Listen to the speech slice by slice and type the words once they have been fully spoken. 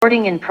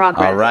Recording in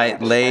progress. All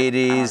right,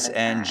 ladies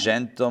and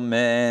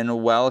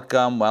gentlemen,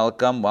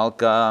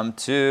 welcome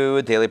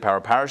to Daily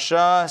Power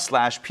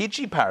Parsha /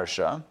 Peachy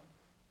Parsha.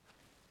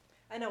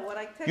 I know what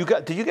I take. You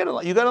got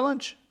a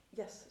lunch?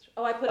 Yes.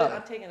 Oh, I put it.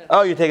 I'm taking it.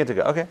 Oh, you're taking it to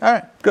go. Okay, all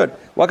right, good.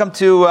 Welcome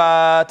to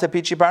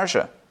Peachy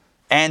Parsha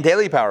and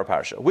Daily Power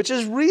Parsha, which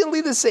is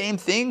really the same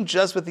thing,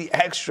 just with the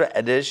extra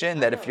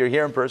addition that if you're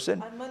here in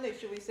person, On Monday,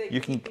 should we say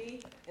you can.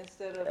 DP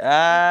instead of?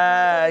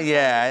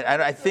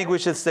 I think we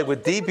should stick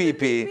with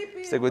DPP.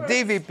 Stick with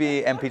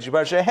DVP and Peachy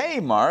Parsha.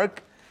 Hey,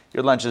 Mark,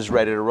 your lunch is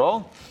ready to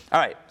roll. All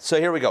right, so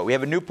here we go. We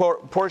have a new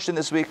portion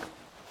this week.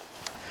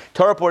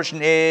 Torah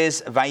portion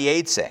is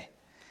Vayetze.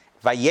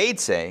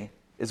 Vayetze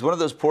is one of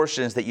those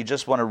portions that you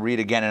just want to read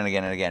again and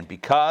again and again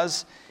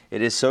because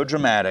it is so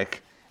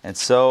dramatic and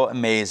so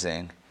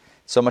amazing,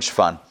 so much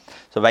fun.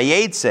 So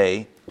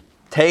Vayetze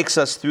takes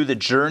us through the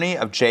journey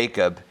of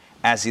Jacob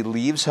as he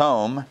leaves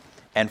home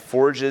and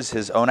forges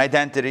his own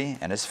identity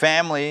and his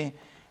family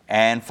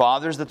and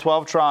fathers the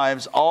 12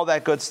 tribes. All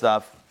that good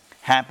stuff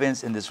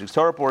happens in this week's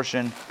Torah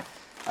portion,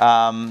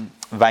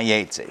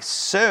 Vayetze.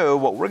 So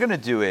what we're going to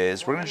do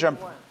is we're going to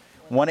jump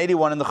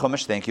 181 in the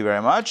Chumash. Thank you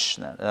very much.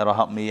 That'll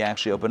help me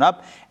actually open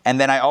up. And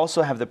then I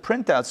also have the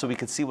printout so we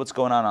can see what's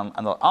going on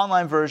the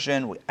online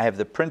version. I have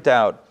the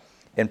printout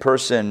in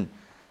person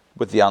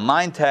with the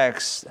online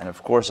text. And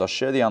of course, I'll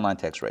share the online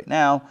text right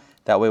now.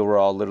 That way we're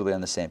all literally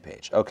on the same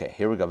page. Okay,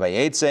 here we go.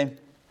 Vayetze.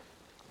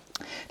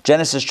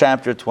 Genesis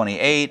chapter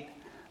 28,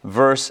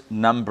 verse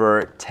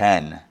number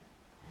 10.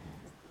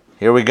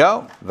 Here we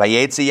go.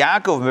 Vayetze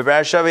Yaakov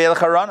meBe'er Sheva el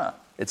Harana.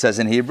 It says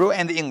in Hebrew,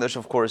 and the English,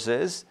 of course,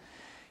 is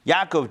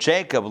Yaakov,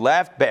 Jacob,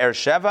 left Be'er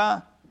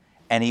Sheva,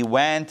 and he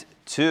went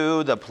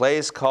to the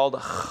place called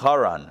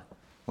Haran.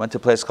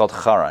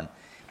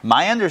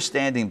 My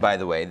understanding, by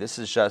the way, this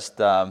is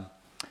just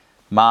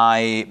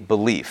my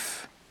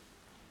belief.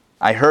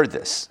 I heard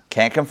this.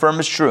 Can't confirm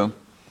it's true.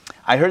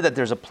 I heard that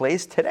there's a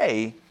place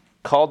today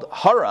called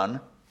Haran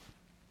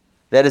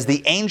that is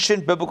the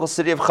ancient biblical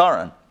city of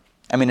Haran.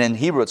 I mean, in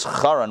Hebrew it's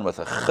Haran with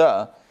a ch,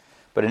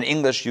 but in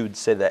English you would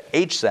say the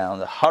H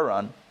sound, the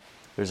Haran.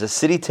 There's a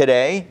city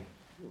today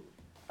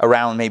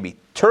around maybe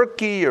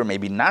Turkey or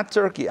maybe not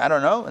Turkey, I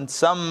don't know,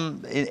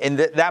 in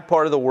that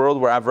part of the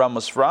world where Avram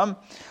was from,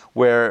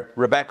 where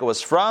Rebecca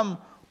was from,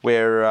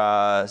 where,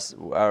 as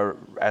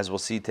we'll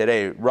see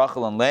today,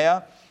 Rachel and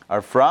Leah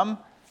are from.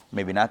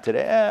 Maybe not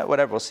today,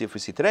 whatever, we'll see if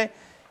we see today.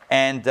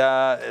 And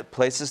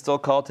places still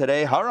called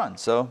today Haran.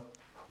 So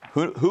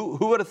who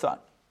would have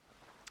thought?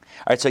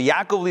 All right, so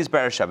Yaakov leaves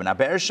Be'er Sheva. Now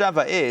Be'er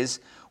Sheva is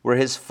where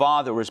his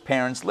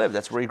parents lived.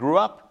 That's where he grew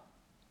up.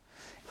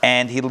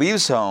 And he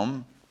leaves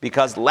home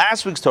because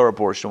last week's Torah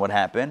portion, what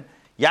happened?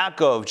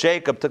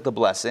 Jacob took the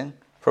blessing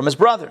from his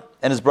brother.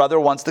 And his brother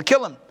wants to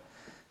kill him.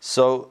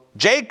 So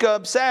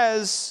Jacob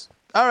says,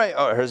 all right,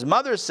 or his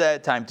mother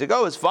said, time to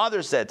go. His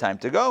father said, time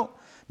to go.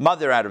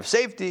 Mother out of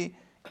safety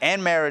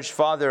and marriage,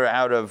 father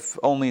out of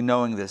only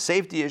knowing the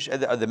safety issue,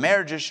 the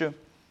marriage issue.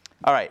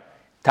 All right,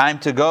 time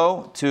to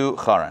go to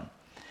Haran.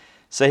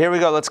 So here we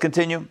go, let's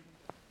continue.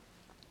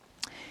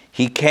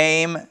 He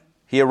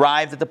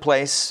arrived at the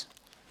place.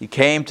 He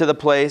came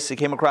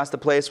across the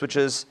place, which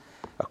is,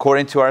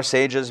 according to our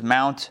sages,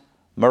 Mount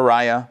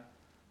Moriah,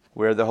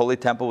 where the Holy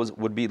Temple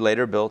would be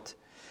later built.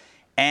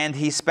 And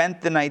he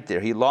spent the night there.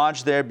 He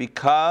lodged there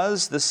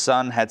because the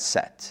sun had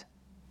set.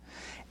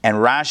 And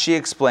Rashi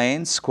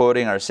explains,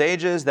 quoting our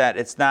sages, that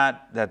it's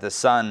not that the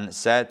sun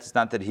set, it's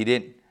not that he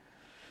didn't,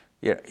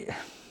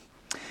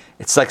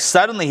 it's like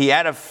suddenly he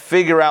had to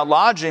figure out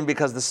lodging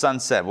because the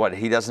sun set. What,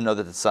 he doesn't know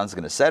that the sun's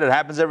going to set? It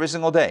happens every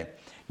single day.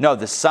 No,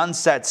 the sun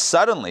set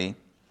suddenly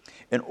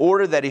in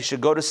order that he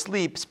should go to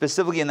sleep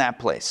specifically in that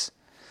place.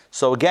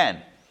 So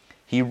again,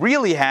 he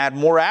really had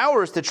more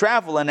hours to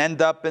travel and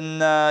end up in,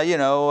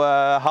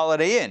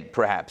 Holiday Inn,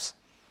 perhaps.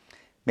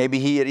 Maybe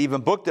he had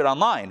even booked it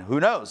online. Who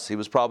knows? He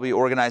was probably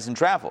organizing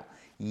travel.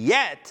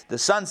 Yet, the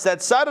sun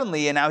set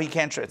suddenly, and now he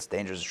can't. It's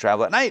dangerous to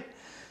travel at night.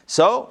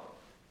 So,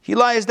 he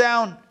lies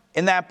down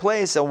in that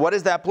place. And what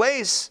is that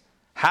place?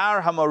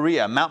 Har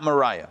HaMoriah, Mount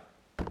Moriah.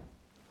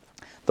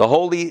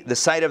 The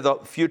site of the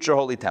future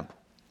Holy Temple.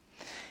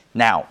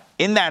 Now,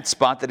 in that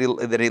spot that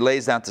he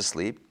lays down to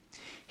sleep,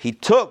 he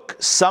took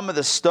some of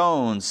the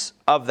stones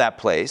of that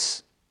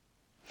place,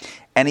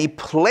 and he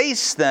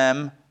placed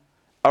them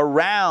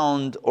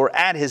around or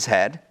at his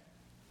head,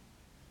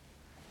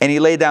 and he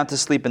lay down to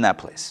sleep in that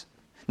place.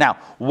 Now,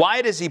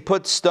 why does he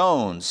put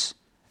stones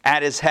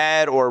at his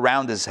head or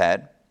around his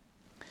head?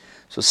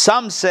 So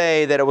some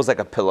say that it was like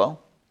a pillow,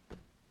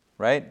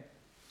 right?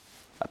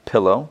 A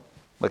pillow,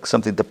 like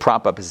something to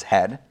prop up his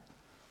head,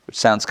 which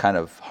sounds kind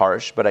of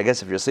harsh, but I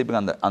guess if you're sleeping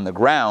on the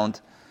ground,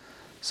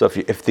 so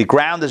if the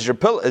ground is your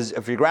pillow,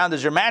 if your ground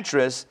is your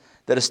mattress,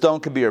 that a stone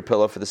could be your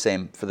pillow for the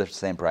same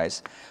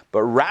price.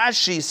 But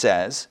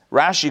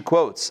Rashi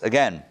quotes,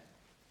 again,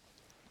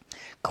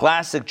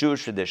 classic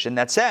Jewish tradition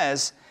that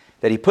says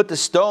that he put the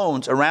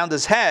stones around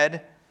his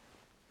head,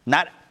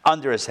 not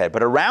under his head,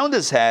 but around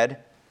his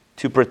head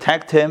to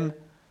protect him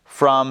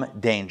from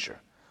danger.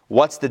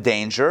 What's the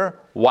danger?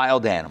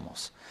 Wild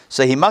animals.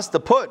 So he must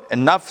have put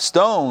enough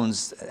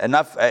stones,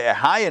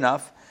 high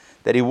enough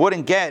that he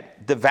wouldn't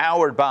get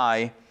devoured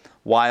by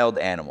wild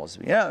animals.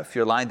 If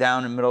you're lying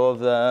down in the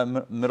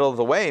middle of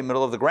the way,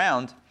 middle of the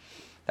ground,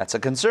 that's a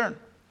concern,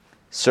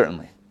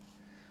 certainly.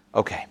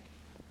 Okay.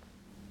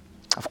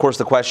 Of course,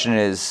 the question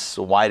is,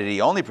 why did he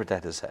only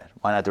protect his head?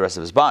 Why not the rest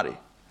of his body?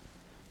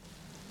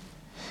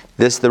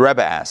 This the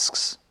Rebbe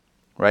asks,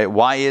 right?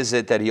 Why is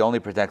it that he only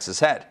protects his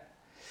head?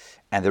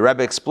 And the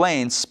Rebbe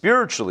explains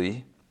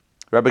spiritually.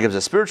 The Rebbe gives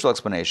a spiritual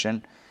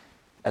explanation.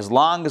 As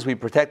long as we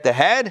protect the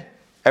head,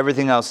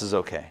 everything else is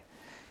okay.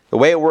 The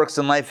way it works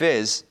in life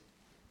is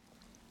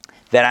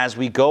that as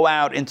we go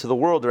out into the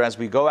world, or as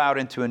we go out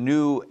into a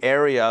new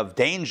area of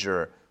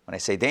danger, when I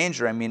say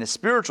danger, I mean a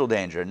spiritual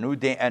danger,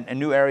 a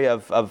new area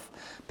of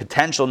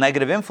potential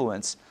negative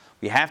influence,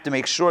 we have to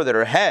make sure that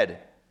our head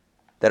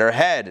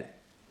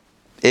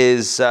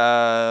is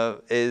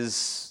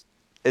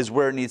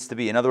where it needs to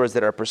be. In other words,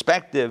 that our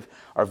perspective,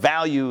 our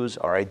values,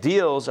 our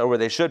ideals are where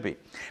they should be.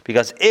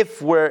 Because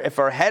if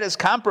our head is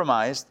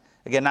compromised,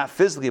 again, not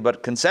physically,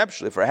 but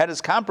conceptually, if our head is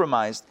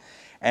compromised,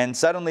 and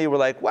suddenly we're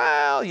like,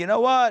 well, you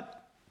know what?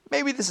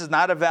 Maybe this is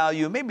not a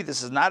value. Maybe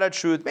this is not a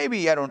truth.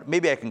 Maybe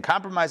I can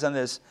compromise on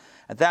this.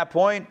 At that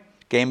point,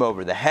 game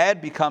over. The head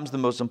becomes the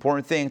most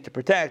important thing to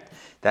protect.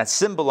 That's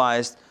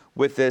symbolized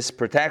with this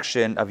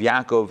protection of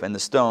Yaakov and the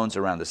stones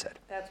around his head.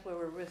 That's where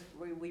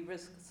we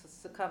risk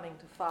succumbing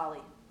to folly.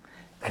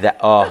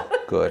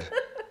 Good.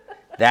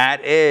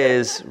 That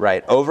is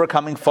right.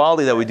 Overcoming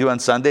folly that we do on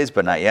Sundays,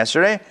 but not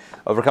yesterday.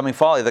 Overcoming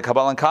folly, the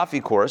Kabbalah and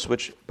Coffee course,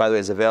 which, by the way,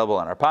 is available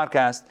on our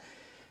podcast,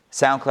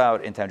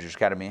 SoundCloud, In Time Jewish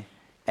Academy,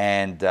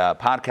 and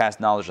podcast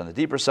Knowledge on the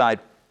Deeper Side.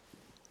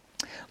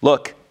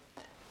 Look,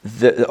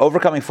 the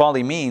overcoming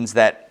folly means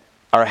that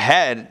our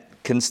head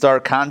can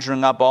start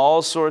conjuring up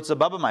all sorts of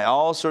babamai,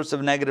 all sorts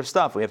of negative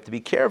stuff. We have to be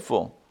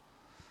careful.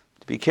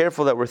 To be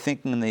careful that we're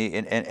thinking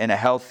in a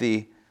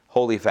healthy,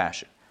 holy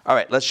fashion. All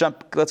right,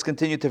 let's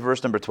continue to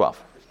verse number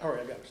 12. All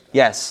right, I got to stop.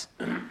 Yes.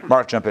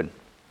 Mark, jump in.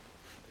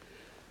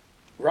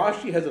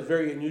 Rashi has a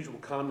very unusual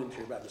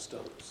commentary about the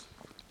stones.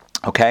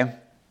 Okay.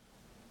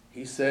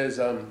 He says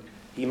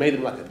he made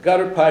them like a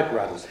gutter pipe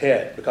around his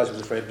head because he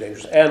was afraid of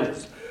dangerous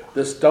animals.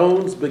 The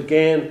stones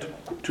began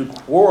to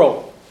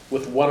quarrel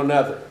with one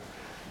another.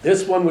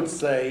 This one would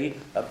say,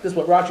 this is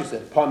what Rashi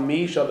said, upon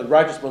me shall the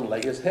righteous one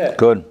lay his head.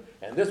 Good.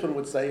 And this one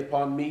would say,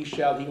 on me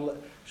shall he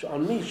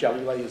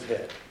lay his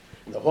head.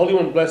 And the Holy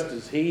One, blessed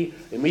is he,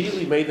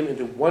 immediately made them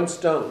into one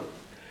stone.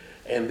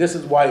 And this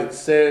is why it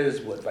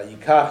says, what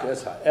Vayikach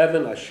es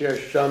ha'evan asher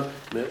sham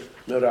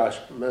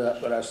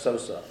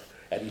merasosa.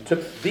 And he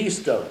took the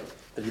stone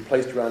that he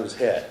placed around his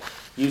head,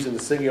 using the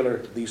singular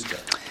the stone.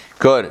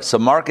 Good. So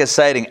Mark is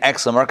citing a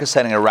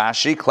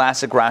Rashi,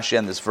 classic Rashi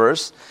on this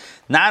verse.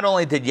 Not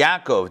only did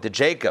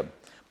Jacob,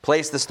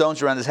 place the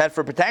stones around his head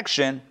for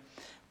protection,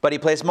 but he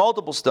placed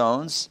multiple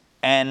stones.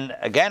 And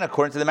again,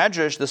 according to the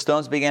Medrash, the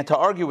stones began to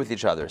argue with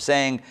each other,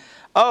 saying,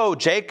 oh,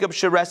 Jacob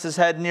should rest his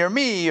head near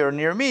me,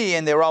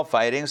 and they were all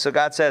fighting. So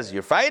God says,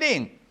 you're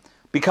fighting,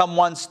 become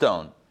one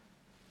stone.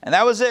 And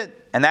that was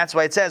it. And that's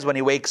why it says when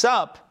he wakes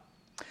up,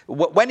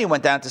 when he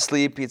went down to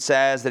sleep, it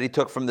says that he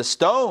took from the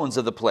stones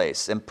of the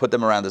place and put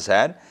them around his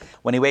head.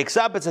 When he wakes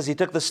up, it says he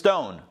took the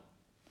stone.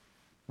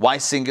 Why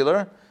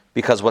singular?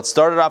 Because what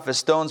started off as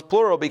stones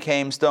plural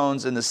became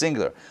stones in the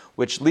singular,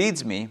 which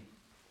leads me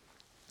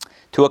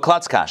to a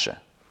klutz kasha,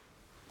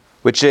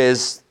 which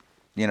is,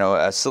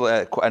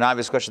 an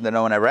obvious question that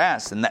no one ever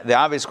asks. And the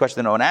obvious question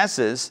that no one asks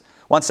is,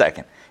 one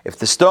second, if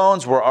the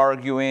stones were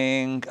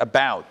arguing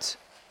about,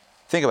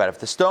 think about it, if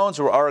the stones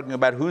were arguing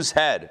about whose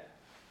head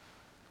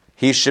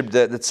the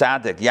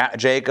tzaddik,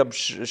 Jacob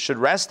should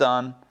rest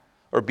on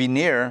or be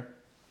near,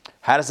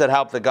 how does that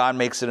help that God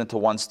makes it into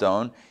one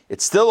stone?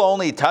 It's still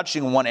only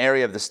touching one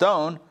area of the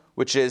stone,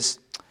 which is,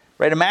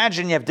 right,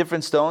 imagine you have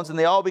different stones and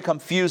they all become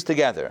fused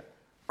together.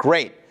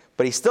 Great.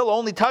 But he's still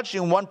only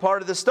touching one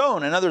part of the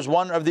stone, and others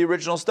one of the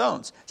original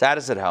stones. So how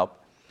does it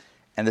help?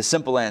 And the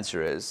simple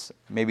answer is,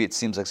 maybe it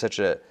seems like such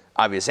an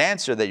obvious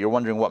answer that you're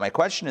wondering what my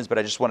question is, but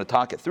I just want to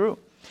talk it through.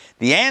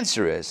 The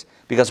answer is,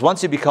 because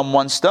once you become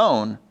one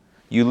stone,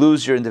 you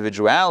lose your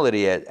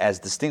individuality as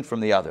distinct from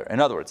the other.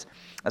 In other words,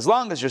 as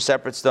long as you're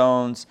separate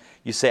stones,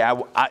 you say,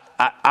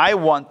 I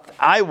want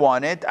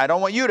it, I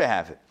don't want you to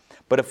have it.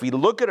 But if we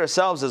look at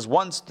ourselves as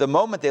one, the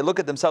moment they look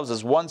at themselves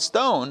as one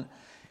stone,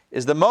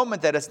 is the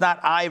moment that it's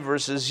not I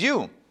versus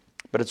you,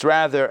 but it's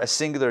rather a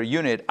singular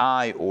unit,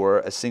 I, or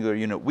a singular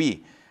unit,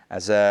 we,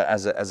 as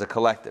a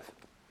collective.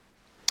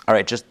 All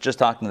right, just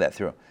talking that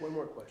through. One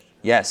more question.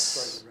 Yes.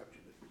 Sorry to interrupt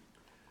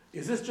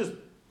you. Is this just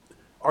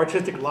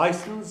artistic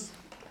license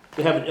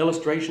to have an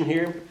illustration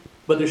here,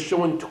 but they're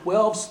showing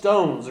 12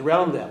 stones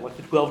around that, like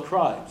the 12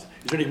 tribes?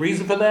 Is there any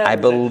reason for that? I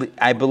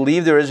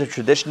believe there is a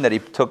tradition that he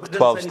took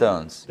 12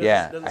 stones.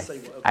 Okay.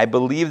 I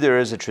believe there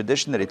is a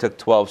tradition that he took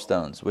 12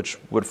 stones, which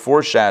would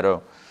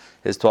foreshadow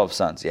his 12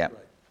 sons. Yeah. Right.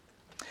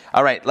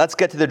 All right, let's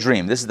get to the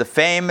dream. This is the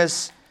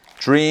famous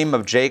dream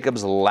of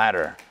Jacob's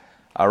ladder.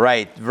 All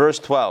right, verse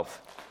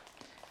 12.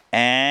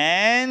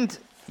 And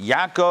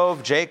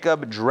Yaakov,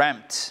 Jacob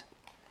dreamt.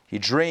 He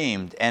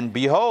dreamed, and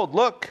behold,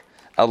 look,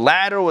 a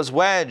ladder was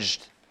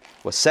wedged,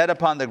 was set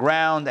upon the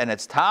ground, and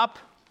its top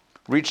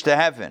reached to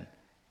heaven.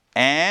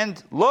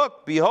 And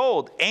look,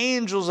 behold,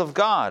 angels of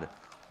God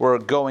were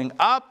going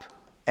up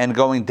and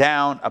going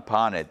down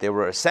upon it. They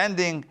were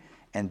ascending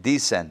and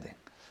descending.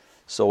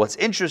 So what's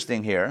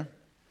interesting here,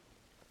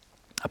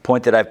 a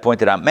point that I've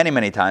pointed out many,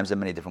 many times in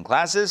many different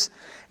classes,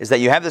 is that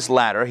you have this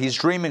ladder. He's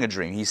dreaming a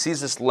dream. He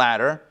sees this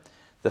ladder.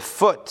 The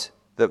foot,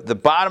 the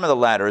bottom of the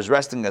ladder is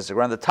resting against the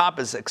ground. The top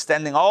is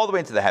extending all the way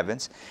into the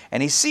heavens.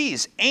 And he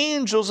sees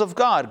angels of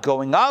God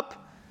going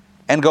up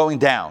and going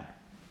down.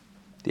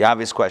 The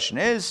obvious question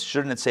is,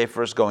 shouldn't it say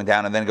first going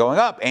down and then going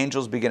up?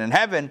 Angels begin in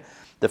heaven.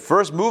 The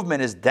first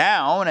movement is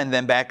down and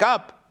then back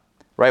up.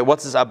 Right?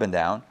 What's this up and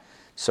down?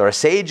 So our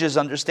sages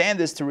understand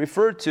this to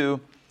refer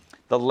to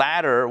the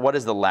ladder. What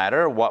is the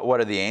ladder? What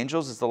are the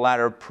angels? It's the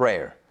ladder of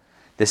prayer.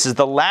 This is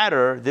the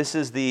ladder. This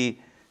is the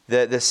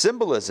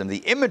symbolism. The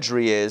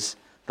imagery is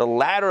the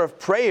ladder of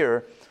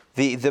prayer,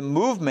 the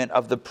movement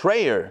of the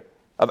prayer,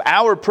 of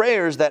our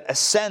prayers that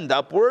ascend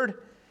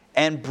upward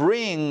and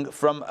bring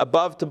from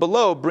above to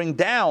below, bring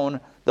down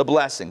the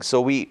blessing.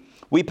 So we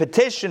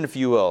petition, if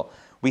you will.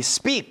 We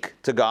speak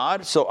to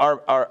God. So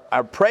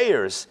our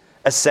prayers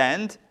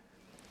ascend,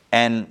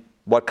 and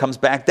what comes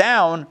back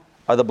down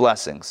are the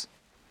blessings.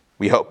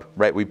 We hope,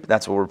 right?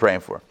 That's what we're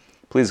praying for.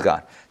 Please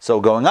God. So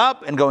going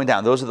up and going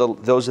down, those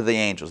are the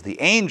angels. The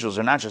angels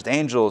are not just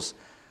angels,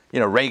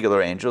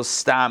 regular angels,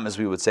 stam as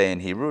we would say in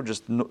Hebrew,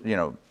 just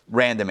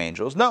random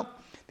angels. No,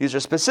 these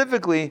are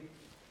specifically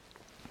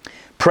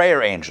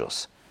prayer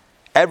angels.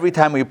 Every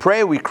time we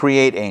pray, we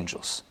create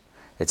angels.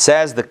 It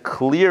says the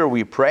clearer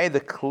we pray, the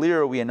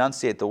clearer we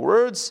enunciate the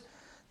words,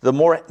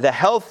 the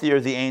healthier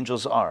the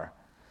angels are.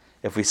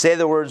 If we say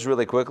the words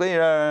really quickly,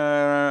 you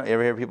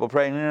ever hear people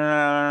praying?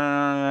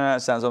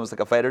 Sounds almost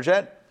like a fighter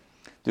jet.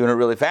 Doing it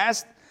really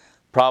fast.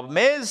 Problem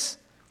is,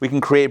 we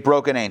can create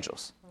broken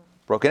angels.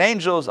 Broken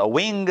angels, a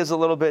wing is a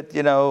little bit,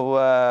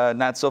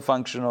 not so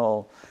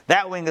functional.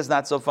 That wing is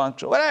not so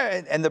functional.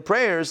 And the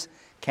prayers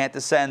can't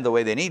descend the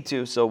way they need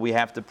to, so we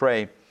have to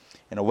pray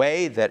in a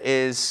way that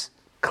is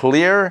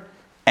clear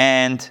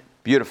and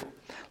beautiful.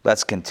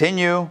 Let's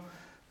continue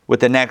with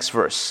the next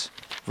verse.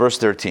 Verse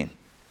 13.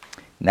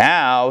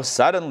 Now,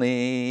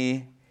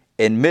 suddenly,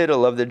 in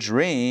middle of the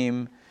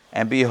dream,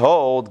 and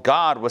behold,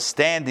 God was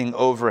standing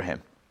over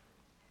him.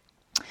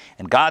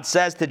 And God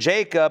says to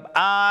Jacob,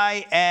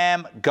 I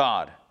am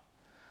God,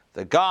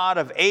 the God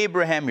of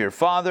Abraham your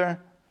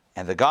father,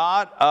 and the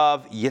God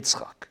of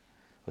Yitzchak.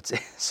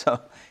 So,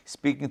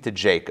 speaking to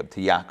Jacob, to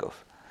Yaakov.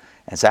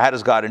 And so how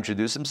does God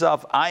introduce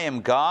himself? I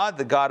am God,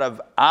 the God of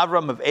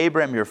Avram, of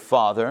Abraham your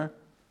father.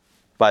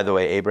 By the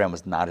way, Abraham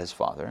was not his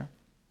father.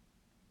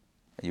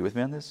 Are you with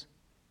me on this?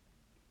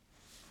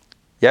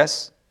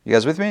 Yes? You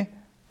guys with me?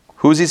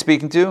 Who's he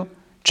speaking to?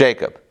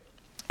 Jacob.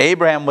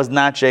 Abraham was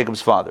not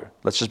Jacob's father.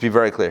 Let's just be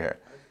very clear here.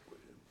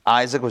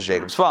 Isaac was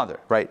Jacob's father,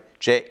 right?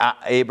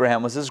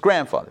 Abraham was his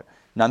grandfather.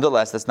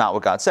 Nonetheless, that's not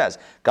what God says.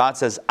 God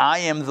says, I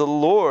am the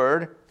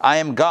Lord, I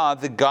am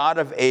God, the God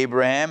of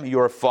Abraham,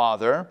 your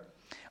father.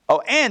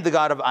 Oh, and the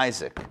God of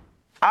Isaac.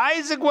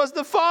 Isaac was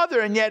the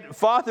father, and yet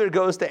father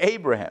goes to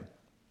Abraham.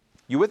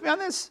 You with me on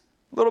this?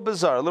 A little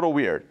bizarre, a little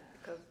weird.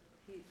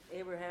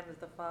 Abraham is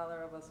the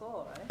father of us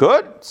all, right?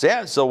 Good.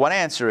 So one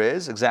answer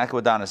is, exactly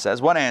what Donna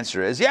says, one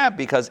answer is,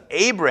 because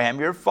Abraham,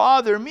 your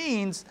father,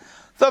 means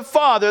the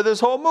father of this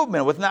whole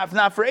movement. If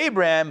not for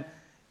Abraham,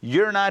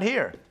 you're not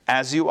here,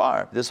 as you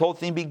are. This whole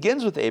thing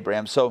begins with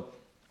Abraham. So,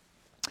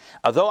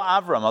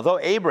 although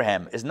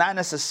Abraham is not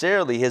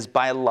necessarily his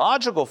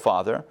biological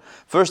father,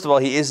 first of all,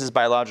 he is his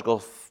biological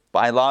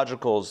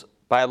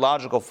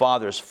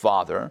father's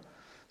father,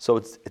 so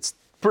it's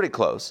pretty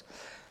close.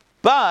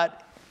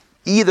 But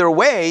either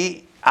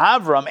way,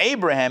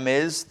 Abraham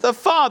is the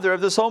father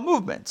of this whole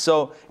movement.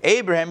 So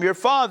Abraham, your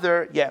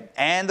father,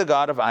 and the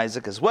God of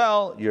Isaac as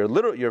well,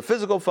 your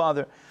physical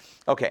father.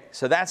 Okay,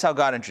 so that's how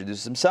God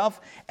introduces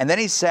himself. And then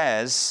he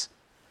says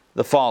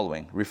the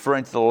following,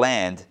 referring to the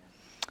land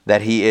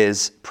that he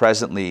is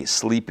presently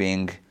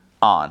sleeping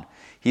on.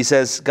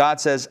 God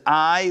says,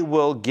 I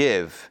will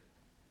give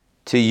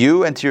to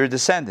you and to your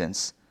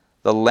descendants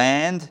the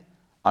land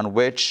on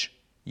which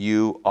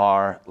you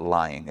are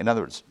lying. In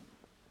other words,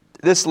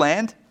 this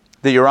land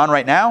that you're on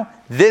right now,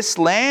 this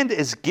land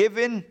is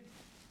given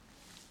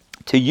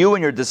to you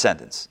and your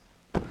descendants.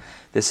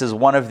 This is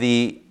one of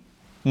the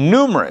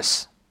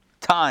numerous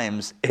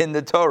times in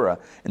the Torah,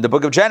 in the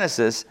book of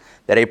Genesis,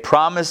 that a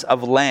promise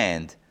of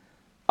land,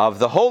 of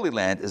the Holy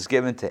Land, is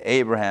given to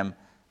Abraham,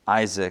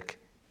 Isaac,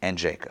 and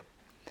Jacob.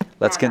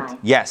 Let's continue.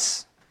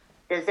 Yes?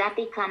 Does that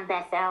become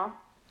Bethel?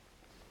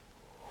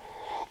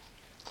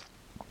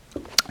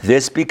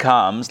 This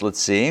becomes, let's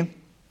see.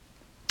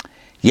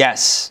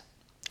 Yes.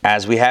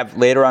 As we have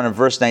later on in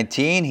verse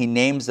 19, he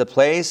names the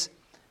place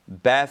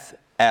Beth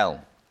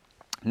El.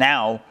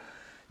 Now,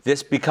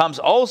 this becomes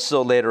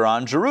also later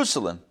on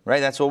Jerusalem, right?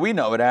 That's what we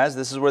know it as.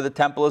 This is where the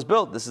temple is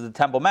built. This is the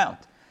Temple Mount.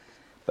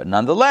 But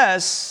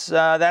nonetheless,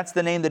 that's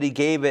the name that he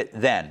gave it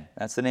then.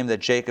 That's the name that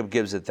Jacob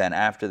gives it then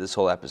after this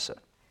whole episode.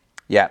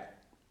 Yeah.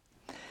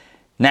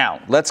 Now,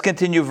 let's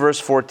continue verse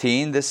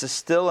 14. This is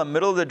still a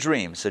middle of the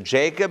dream. So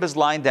Jacob is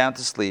lying down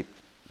to sleep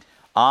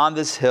on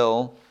this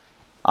hill,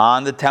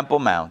 on the Temple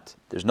Mount.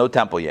 There's no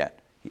temple yet.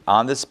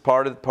 On this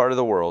part of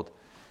the world,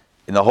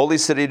 in the holy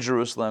city of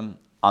Jerusalem,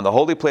 on the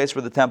holy place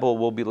where the temple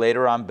will be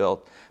later on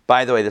built.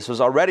 By the way, this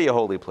was already a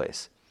holy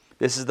place.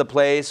 This is the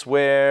place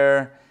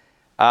where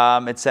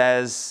it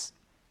says,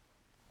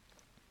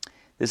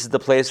 this is the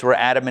place where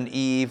Adam and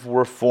Eve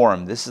were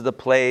formed. This is the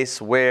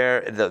place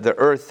where the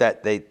earth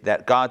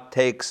that God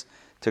takes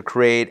to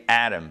create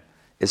Adam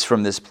is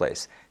from this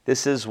place.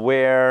 This is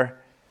where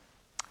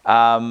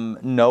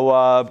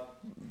Noah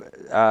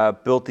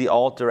built the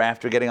altar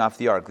after getting off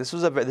the ark. This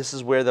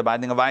is where the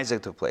binding of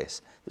Isaac took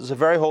place. This is a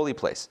very holy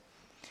place.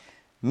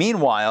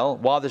 Meanwhile,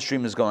 while this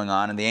dream is going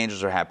on and the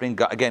angels are happening,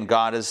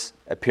 God is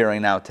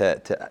appearing now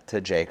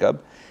to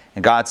Jacob.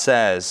 And God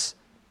says,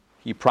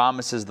 he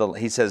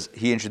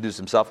introduced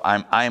himself,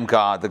 I am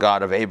God, the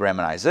God of Abraham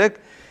and Isaac.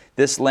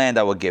 This land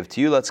I will give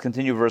to you. Let's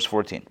continue verse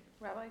 14.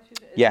 Rabbi,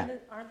 Yeah.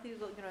 aren't these,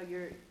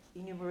 your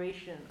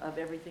enumeration of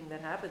everything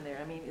that happened there?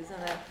 I mean, isn't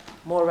that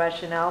more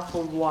rationale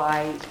for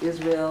why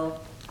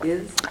Israel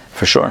is?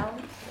 For sure. now?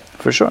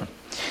 For sure.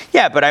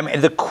 Yeah, but I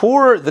mean, the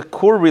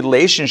core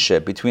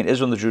relationship between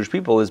Israel and the Jewish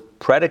people is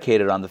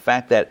predicated on the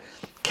fact that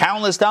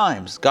countless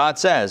times God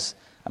says,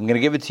 I'm going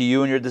to give it to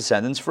you and your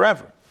descendants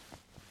forever.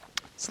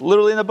 It's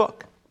literally in the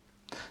book.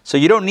 So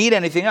you don't need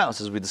anything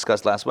else, as we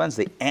discussed last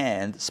Wednesday.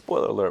 And,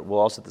 spoiler alert, we'll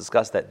also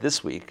discuss that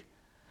this week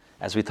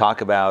as we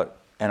talk about,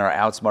 in our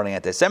Outsmarting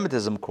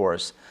Anti-Semitism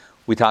course,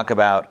 we talk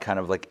about kind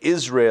of like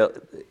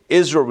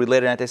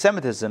Israel-related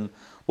anti-Semitism.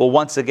 We'll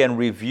once again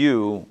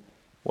review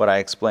what I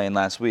explained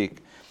last week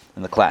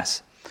in the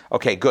class.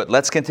 Okay, good.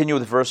 Let's continue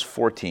with verse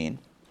 14.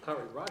 All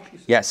right, Rashi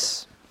says,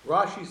 Yes.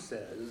 Rashi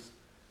says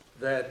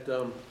that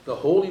the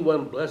Holy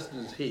One, blessed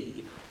is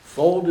He,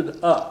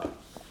 folded up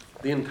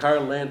the entire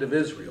land of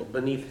Israel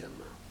beneath Him.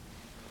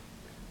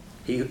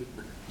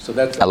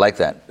 I like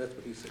that. That's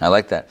what he said. I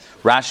like that.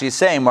 Rashi is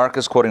saying,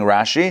 Marcus quoting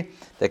Rashi,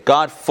 that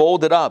God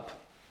folded up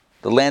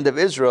the land of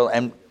Israel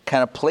and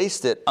kind of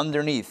placed it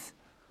underneath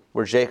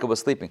where Jacob was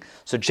sleeping.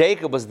 So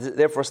Jacob was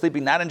therefore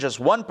sleeping not in just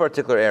one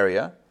particular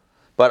area,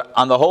 but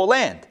on the whole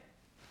land.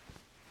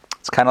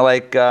 It's kind of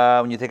like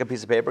when you take a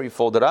piece of paper, you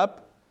fold it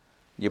up,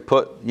 you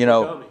put,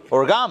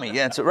 origami.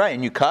 Yeah, that's right.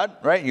 And you cut,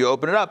 right? You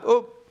open it up.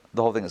 Oh,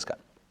 the whole thing is cut.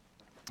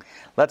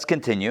 Let's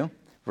continue.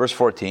 Verse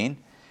 14.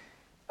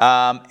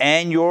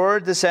 And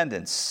your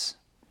descendants,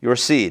 your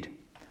seed,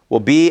 will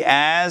be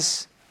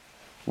as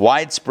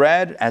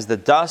widespread as the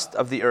dust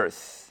of the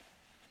earth.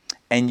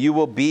 And you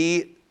will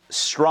be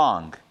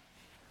strong.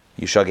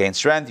 You shall gain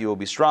strength. You will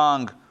be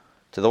strong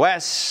to the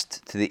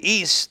west, to the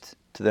east,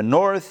 to the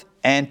north,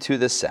 and to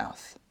the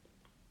south.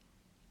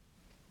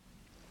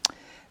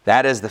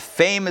 That is the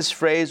famous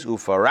phrase,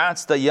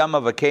 Ufaratzta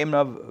yama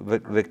vakemna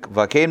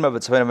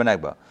v'tzvena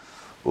v'negba.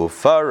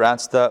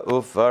 Ufaratzta,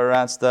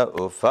 ufaratzta,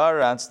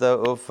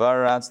 ufaratzta,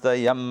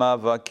 ufaratzta yama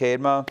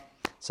vakemna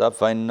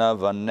tzvena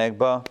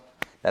v'negba.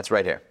 That's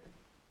right here.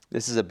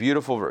 This is a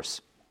beautiful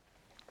verse.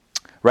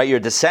 Right, your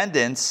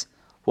descendants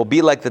will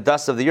be like the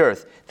dust of the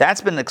earth.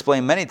 That's been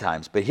explained many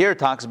times, but here it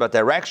talks about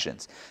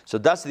directions. So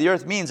dust of the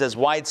earth means as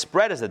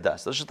widespread as the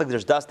dust. It's just like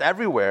there's dust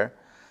everywhere,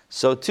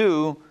 so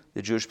too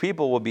the Jewish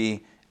people will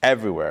be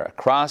everywhere,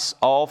 across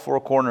all four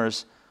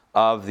corners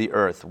of the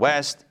earth,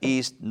 west,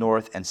 east,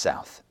 north, and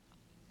south.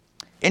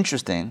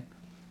 Interesting.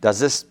 Does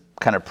this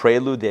kind of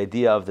prelude the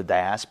idea of the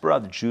diaspora,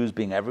 the Jews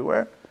being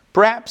everywhere?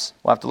 Perhaps.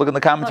 We'll have to look in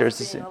the commentaries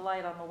to see. Being a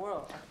light on the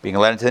world. Being a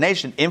light into the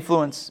nation,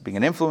 influence, being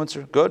an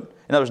influencer, good.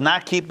 In other words,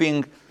 not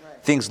keeping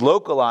things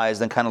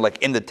localized and kind of like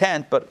in the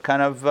tent, but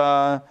kind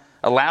of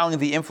allowing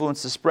the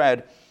influence to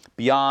spread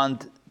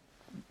beyond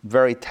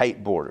very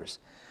tight borders.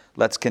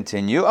 Let's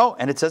continue. Oh,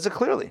 and it says it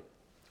clearly.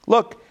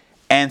 Look,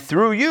 and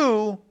through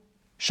you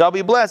shall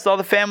be blessed all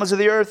the families of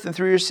the earth, and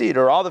through your seed,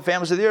 or all the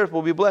families of the earth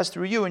will be blessed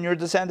through you and your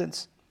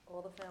descendants.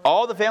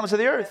 All the families of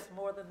the earth. That's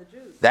more than the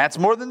Jews. That's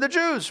more than the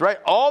Jews, right?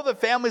 All the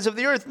families of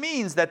the earth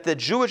means that the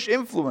Jewish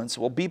influence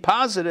will be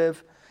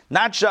positive,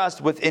 not just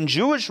within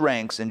Jewish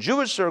ranks and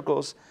Jewish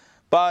circles,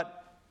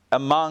 but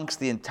amongst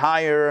the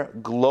entire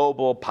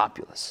global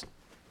populace.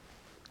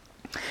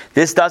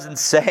 This doesn't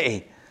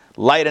say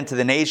light unto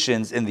the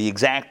nations in the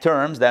exact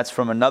terms. That's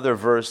from another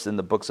verse in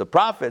the books of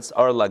prophets,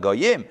 Or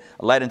Lagoyim,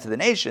 light unto the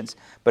nations.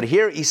 But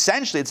here,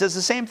 essentially, it says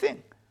the same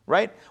thing,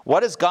 right?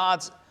 What is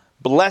God's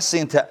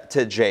blessing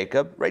to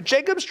Jacob, right?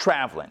 Jacob's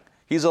traveling.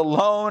 He's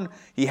alone.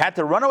 He had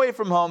to run away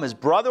from home. His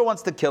brother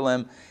wants to kill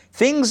him.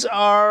 Things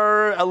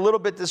are a little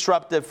bit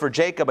disruptive for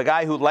Jacob, a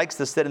guy who likes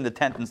to sit in the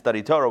tent and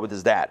study Torah with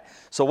his dad.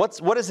 So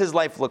what does his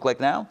life look like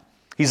now?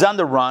 He's on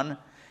the run.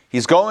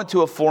 He's going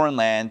to a foreign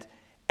land,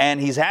 and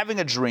he's having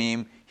a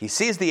dream. He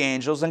sees the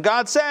angels, and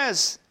God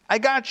says, I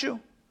got you.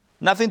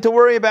 Nothing to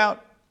worry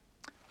about.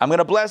 I'm going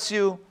to bless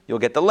you. You'll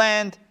get the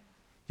land.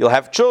 You'll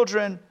have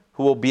children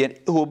who will be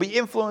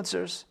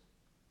influencers.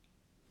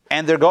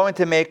 and they're going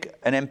to make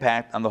an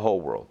impact on the whole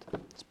world.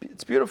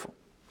 It's beautiful.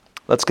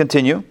 Let's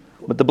continue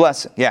with the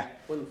blessing. Yeah.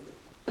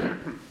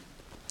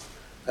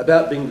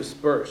 About being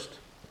dispersed.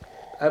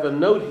 I have a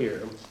note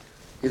here.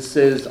 It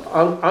says,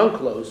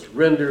 Onklos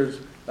renders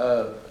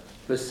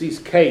Basis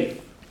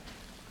Kate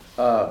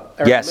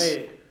Aramaic Yes.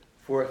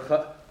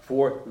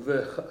 for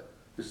the,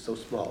 it's so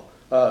small,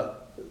 the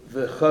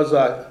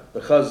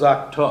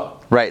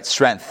chazak Right,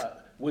 strength.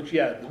 which,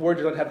 the word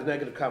doesn't have the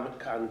negative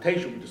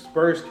connotation. You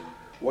dispersed,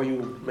 or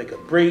you make a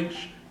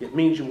breach. It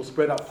means you will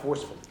spread out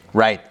forcefully.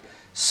 Right.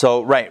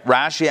 So, right,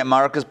 Rashi and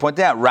Marcus point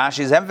out, Rashi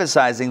is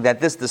emphasizing that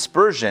this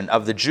dispersion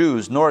of the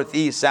Jews, north,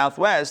 east,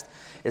 southwest,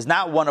 is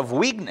not one of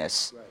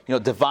weakness,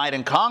 divide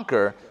and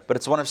conquer, but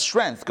it's one of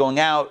strength, going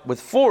out with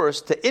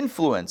force to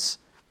influence,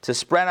 to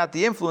spread out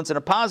the influence in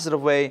a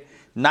positive way,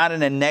 not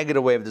in a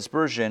negative way of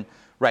dispersion.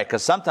 Right,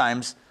 because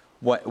sometimes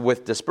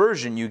with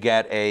dispersion you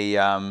get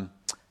a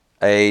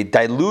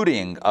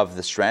diluting of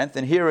the strength,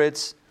 and here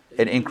it's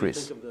an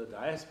increase. Think of the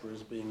diaspora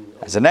as being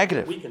As a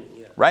negative. weakening,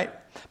 Right.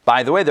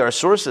 By the way, there are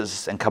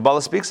sources, and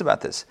Kabbalah speaks about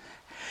this,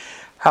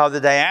 how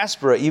the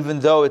diaspora, even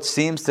though it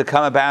seems to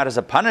come about as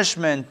a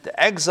punishment,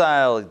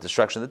 exile,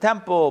 destruction of the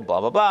temple,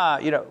 blah, blah, blah,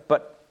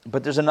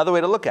 but there's another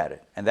way to look at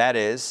it, and that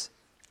is,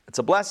 it's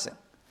a blessing.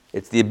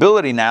 It's the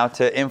ability now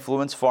to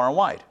influence far and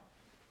wide.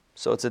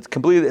 So it's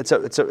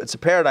a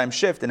paradigm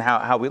shift in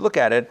how we look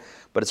at it,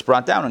 but it's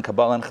brought down in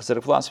Kabbalah and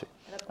Hasidic philosophy.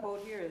 And a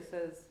quote here, it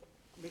says,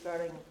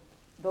 regarding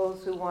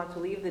those who want to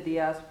leave the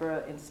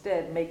diaspora,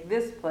 instead make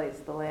this place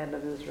the land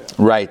of Israel.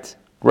 Right.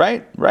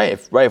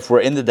 If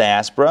we're in the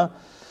diaspora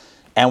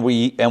and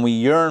we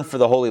yearn for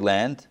the Holy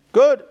Land,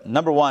 good.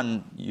 Number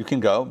one, you can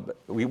go.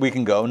 We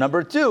can go.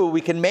 Number two, we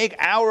can make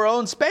our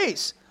own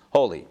space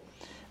holy.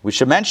 We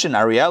should mention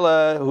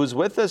Ariella, who's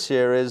with us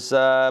here, is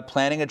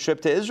planning a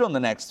trip to Israel in the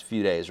next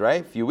few days,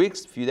 right? Few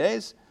weeks, few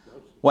days?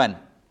 When?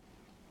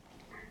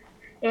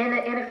 In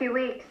a few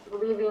weeks,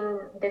 leaving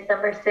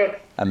December 6th.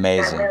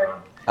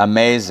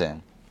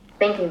 Amazing.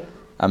 Thank you.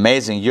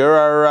 Amazing.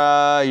 You're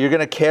going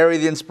to carry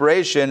the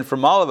inspiration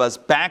from all of us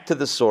back to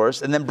the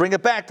source and then bring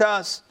it back to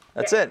us.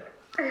 That's it.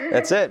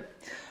 That's it.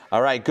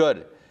 All right,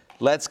 good.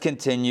 Let's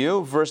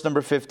continue. Verse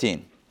number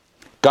 15.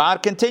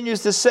 God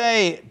continues to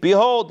say,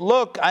 behold,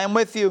 look, I am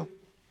with you,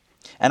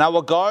 and I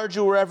will guard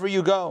you wherever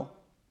you go.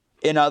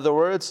 In other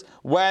words,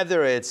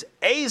 whether it's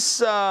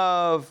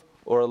Esav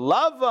or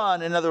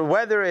Lavan, in other words,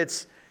 whether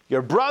it's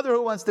your brother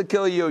who wants to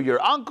kill you, your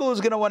uncle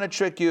who's going to want to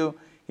trick you,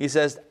 he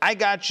says, I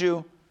got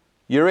you.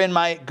 You're in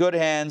my good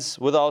hands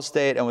with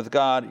Allstate and with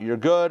God. You're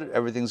good.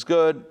 Everything's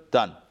good.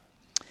 Done.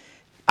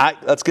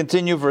 Let's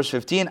continue. Verse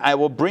 15. I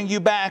will bring you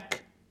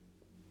back.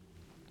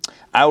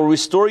 I will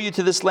restore you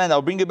to this land. I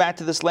will bring you back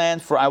to this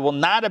land, for I will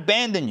not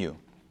abandon you.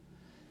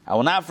 I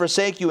will not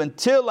forsake you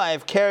until I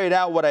have carried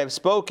out what I have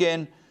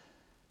spoken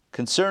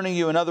concerning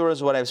you. In other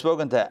words, what I have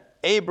spoken to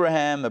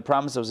Abraham, the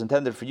promise that was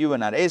intended for you and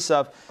not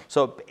Esav.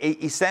 So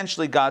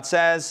essentially God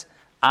says,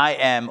 I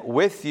am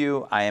with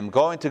you, I am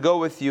going to go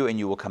with you, and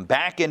you will come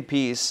back in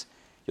peace.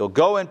 You'll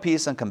go in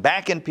peace and come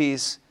back in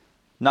peace.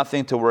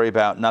 Nothing to worry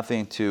about,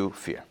 nothing to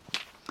fear.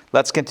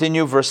 Let's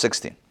continue, verse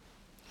 16.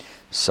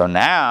 So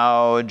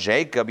now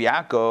Jacob,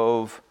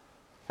 Yaakov,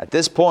 at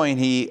this point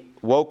he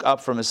woke up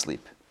from his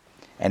sleep.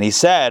 And he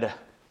said,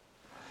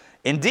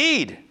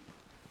 indeed,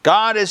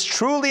 God is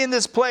truly in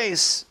this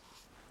place.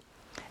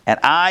 And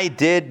I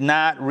did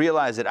not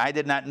realize it. I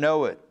did not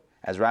know it.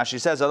 As Rashi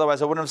says,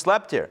 otherwise I wouldn't have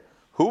slept here.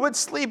 Who would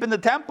sleep in the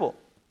temple?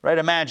 Right?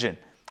 Imagine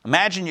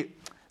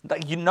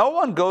no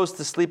one goes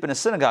to sleep in a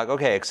synagogue.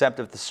 Okay, except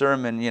if the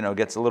sermon,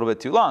 gets a little bit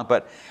too long.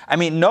 But I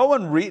mean, no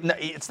one.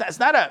 It's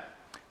not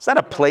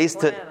a place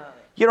to.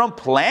 You don't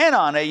plan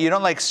on it. You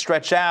don't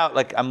stretch out.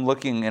 I'm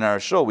looking in our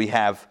shul. We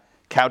have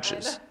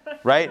couches,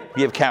 right?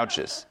 We have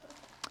couches.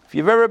 If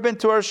you've ever been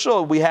to our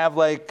shul, we have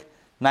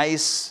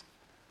nice.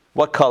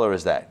 What color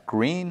is that?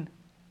 Green,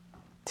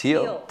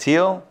 teal.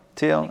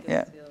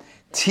 Yeah,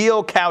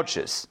 teal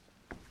couches.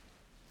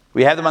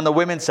 We have them on the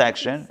women's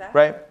section,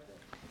 right?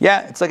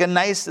 Yeah, it's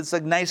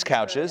nice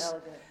couches,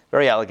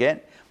 very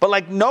elegant.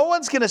 But no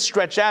one's going to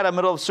stretch out in the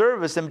middle of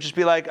service and just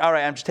be like, all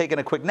right, I'm just taking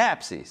a quick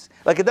napsies.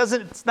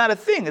 It's not a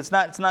thing. It's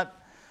not,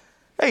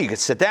 hey, you can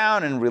sit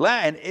down and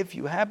relax. And if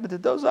you happen to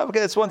doze off, okay,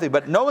 that's one thing.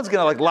 But no one's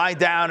going to lie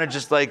down and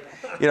just hook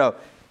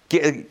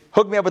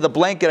me up with a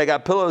blanket. I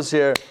got pillows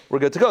here. We're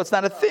good to go. It's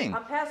not a thing.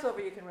 On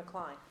Passover, you can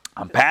recline.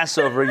 On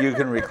Passover, you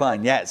can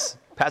recline. Yes,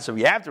 Passover,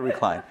 you have to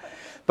recline.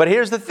 But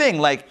here's the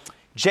thing,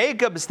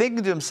 Jacob is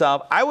thinking to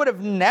himself, I would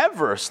have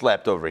never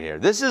slept over here.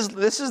 This is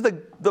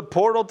the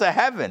portal to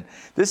heaven.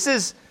 This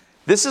is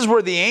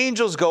where the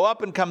angels go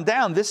up and come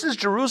down. This is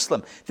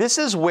Jerusalem. This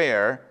is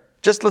where,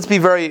 just let's be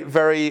very,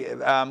 very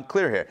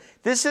clear here.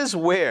 This is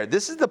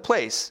the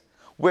place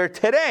where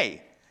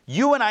today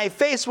you and I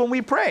face when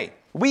we pray.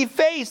 We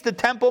face the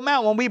Temple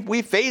Mount. When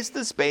we face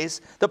the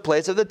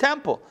place of the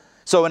temple.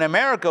 So in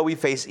America, we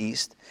face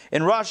east.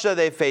 In Russia,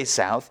 they face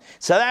south.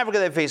 South Africa,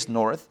 they face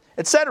north,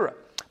 etc.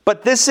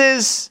 But this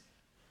is,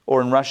 or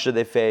in Russia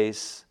they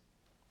face,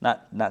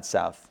 not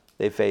south,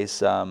 they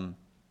face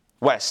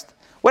west.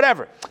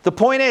 Whatever. The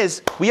point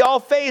is, we all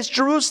face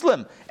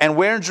Jerusalem. And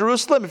where in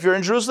Jerusalem? If you're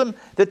in Jerusalem,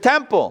 the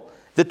Temple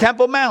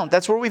Mount.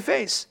 That's where we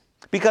face.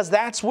 Because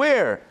that's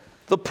where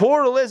the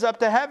portal is up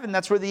to heaven.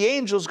 That's where the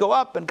angels go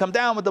up and come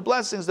down with the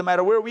blessings no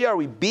matter where we are.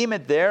 We beam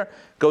it there,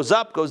 goes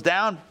up, goes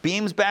down,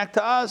 beams back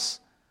to us.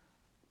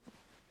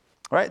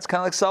 Right? It's kind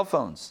of like cell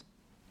phones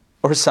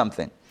or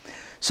something.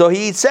 So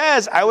he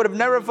says, I would have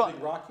never thought. Where the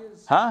big rock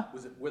is? Huh?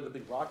 Was it where the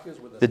big rock is?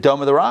 The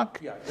Dome of the Rock?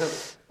 Yeah.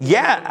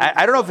 Yeah,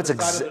 I don't know if it's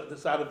the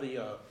side of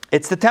the.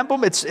 It's the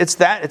temple. It's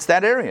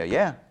that area.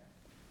 Yeah,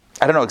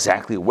 I don't know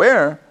exactly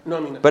where. No, I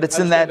mean, but it's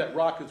in that. That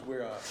rock is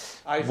where.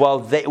 Well,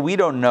 we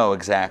don't know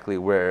exactly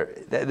where.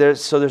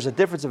 There's a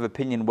difference of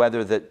opinion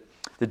whether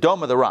the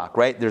Dome of the Rock,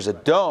 right? There's a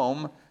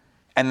dome,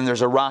 and then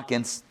there's a rock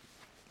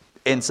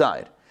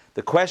inside.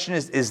 The question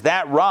is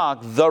that rock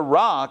the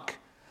rock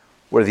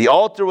where the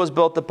altar was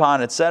built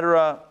upon,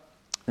 etc.?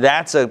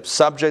 That's a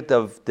subject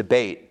of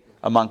debate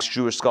amongst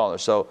Jewish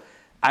scholars. So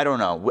I don't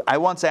know. I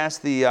once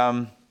asked the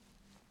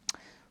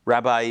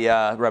Rabbi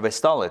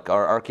Stolik,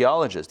 our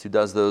archaeologist, who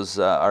does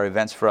our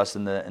events for us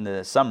in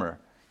the summer.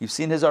 You've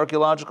seen his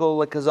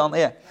archaeological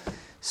yeah.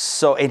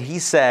 So and he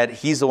said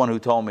he's the one who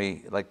told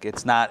me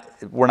it's not.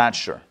 We're not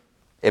sure.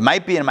 It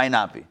might be and it might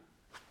not be.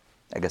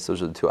 I guess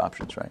those are the two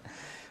options, right?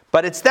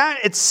 But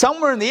it's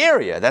somewhere in the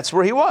area. That's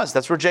where he was.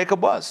 That's where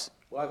Jacob was.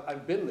 Well,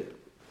 I've been there.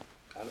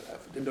 I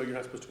didn't know you're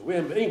not supposed to go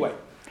in, but anyway,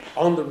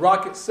 on the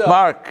rock itself.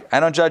 Mark, I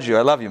don't judge you.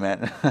 I love you,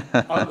 man.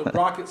 On the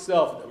rock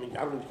itself, I mean, I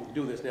don't know if you can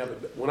do this now,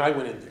 but when I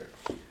went in there,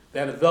 they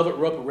had a velvet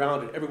rope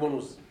around it. Everyone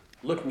was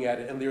looking at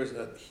it, and there's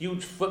a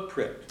huge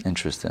footprint.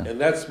 Interesting.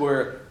 And that's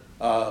where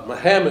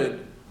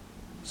Muhammad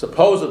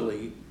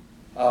supposedly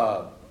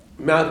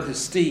mounted his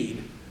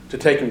steed to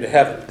take him to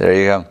heaven. There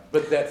you go.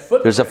 But that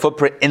footprint. There's a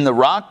footprint in the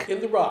rock?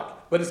 In the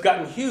rock. But it's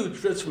gotten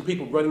huge just from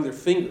people running their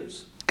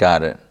fingers.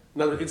 Got it.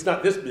 No, it's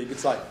not this big.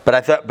 It's like.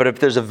 But if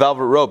there's a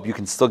velvet rope, you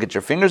can still get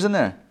your fingers in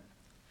there.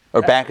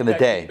 Or back in the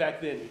day. Back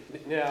then,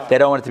 now. They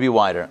don't want it to be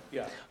wider.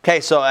 Yeah.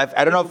 Okay, so I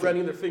don't know if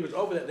running their fingers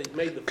over that, they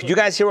made the. Could you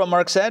guys hear what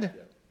Mark said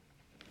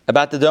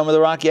about the Dome of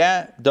the Rock?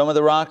 Yeah, Dome of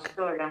the Rock.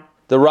 Sure.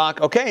 The Rock.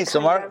 Okay, so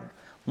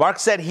Mark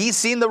said he's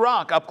seen the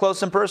Rock up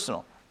close and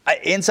personal.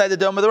 Inside the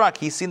Dome of the Rock,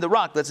 he's seen the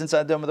Rock that's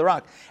inside the Dome of the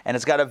Rock, and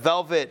it's got a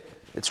velvet.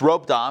 It's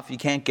roped off. You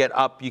can't get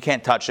up. You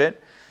can't touch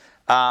it.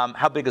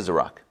 How big is the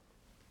Rock?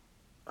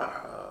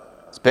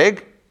 It's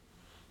big.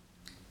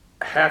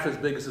 Half as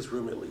big as this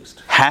room, at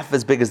least. Half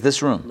as big as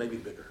this room. Maybe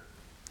bigger.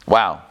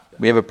 Wow,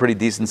 we have a pretty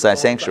decent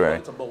sized sanctuary.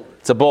 It's a boulder.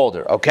 It's a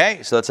boulder.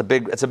 Okay, so it's a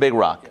big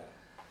rock. Yeah.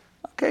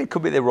 Okay,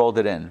 could be they rolled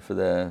it in for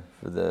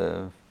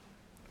the.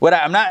 What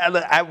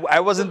I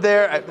wasn't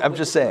there. I'm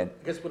just saying.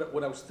 I guess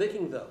what I was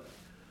thinking though.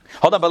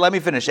 Hold on, but let me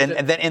finish. And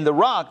then in the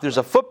rock, there's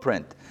a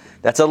footprint.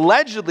 That's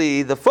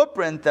allegedly the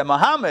footprint that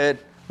Muhammad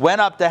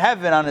went up to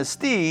heaven on his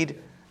steed.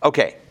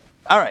 Okay,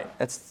 all right.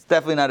 That's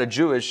definitely not a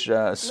Jewish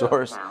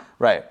source, No.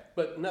 right?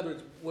 But in other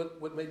words,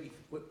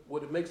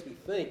 what it makes me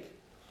think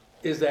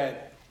is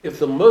that if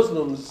the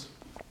Muslims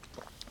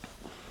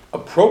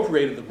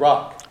appropriated the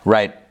rock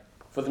Right,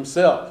 for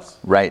themselves,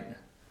 right,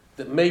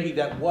 that maybe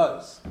that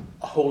was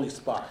a holy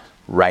spot.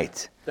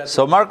 right.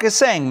 So Mark is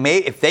saying,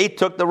 if they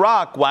took the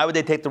rock, why would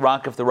they take the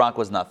rock if the rock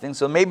was nothing?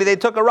 So maybe they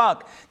took a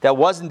rock that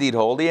was indeed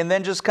holy and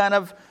then just kind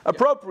of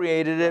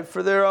appropriated it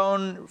for their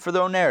own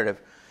narrative.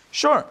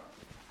 Sure,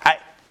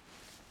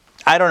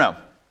 I don't know.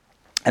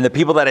 And the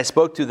people that I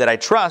spoke to that I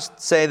trust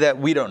say that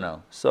we don't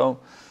know. So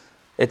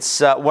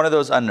it's one of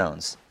those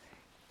unknowns.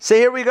 So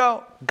here we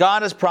go.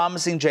 God is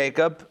promising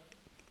Jacob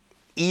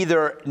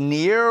either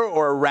near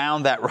or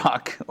around that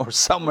rock or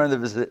somewhere in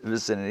the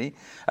vicinity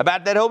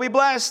about that he'll be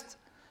blessed.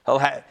 He'll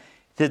have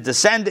his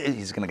descendants.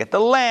 He's going to get the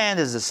land.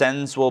 His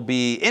descendants will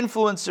be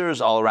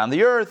influencers all around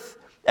the earth.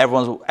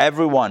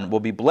 Everyone will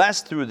be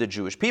blessed through the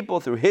Jewish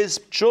people, through his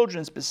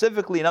children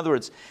specifically. In other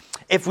words,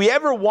 if we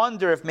ever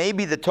wonder if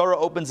maybe the Torah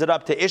opens it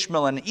up to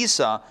Ishmael and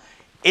Esau,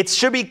 it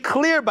should be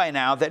clear by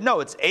now that no,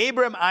 it's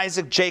Abraham,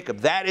 Isaac, Jacob.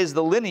 That is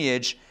the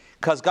lineage,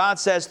 because God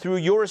says through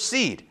your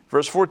seed.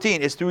 Verse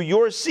 14 is through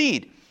your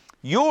seed.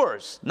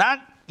 Yours, not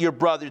your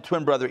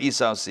twin brother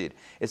Esau's seed.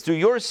 It's through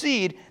your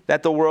seed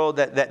that the world,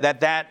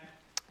 that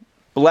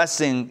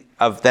blessing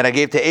that I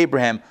gave to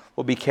Abraham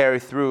will be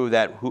carried through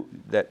that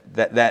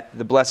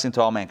the blessing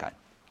to all mankind.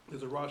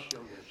 There's a Rashi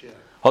on this, yeah.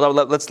 Hold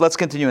on, let's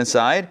continue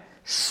inside.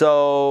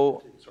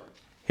 So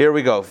here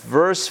we go.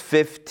 Verse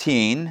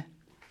 15.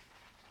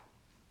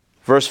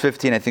 Verse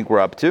 15, I think we're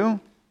up to.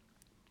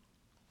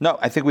 No,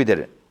 I think we did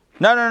it.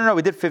 No.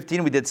 We did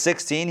 15. We did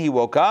 16. He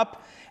woke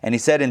up and he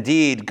said,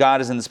 indeed,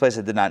 God is in this place.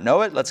 I did not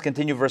know it. Let's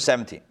continue verse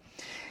 17.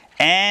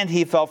 And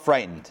he felt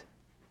frightened,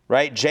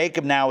 right?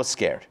 Jacob now was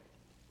scared.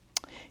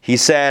 He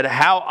said,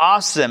 how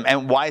awesome.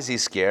 And why is he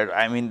scared?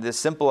 I mean, the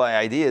simple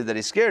idea that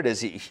he's scared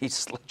is he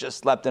just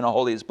slept in the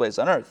holiest place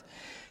on earth.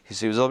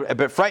 He was a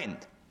bit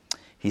frightened.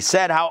 He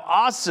said, how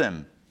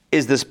awesome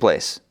is this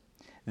place?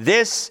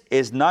 This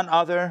is none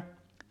other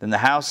than the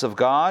house of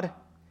God.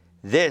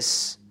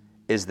 This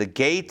is the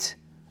gate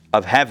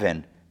of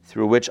heaven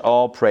through which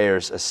all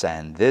prayers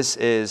ascend. This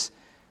is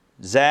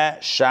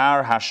Zeh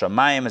Shar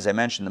Hashamayim, as I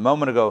mentioned a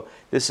moment ago,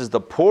 this is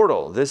the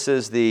portal. This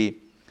is the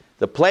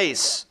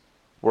place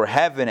where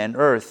heaven and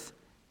earth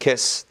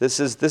kiss. This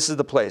is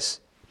the place.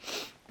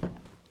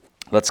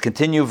 Let's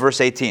continue verse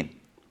 18.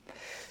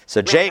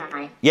 So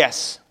Rabbi.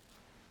 yes.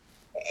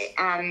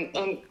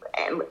 In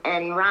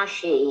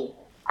Rashi,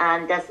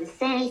 does it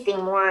say anything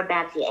more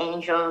about the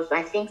angels?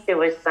 I think there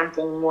was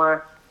something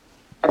more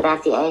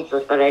about the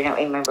angels, but I don't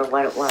remember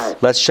what it was.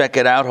 Let's check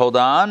it out. Hold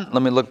on.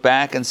 Let me look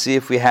back and see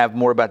if we have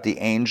more about the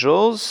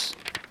angels.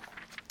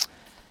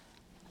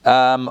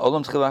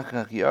 Olam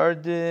Tchilach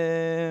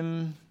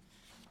Yardim.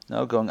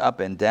 No, going up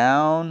and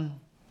down.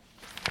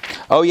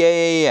 Oh,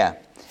 yeah.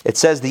 It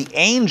says the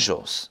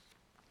angels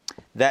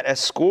that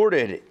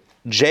escorted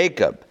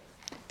Jacob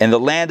in the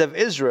land of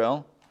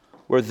Israel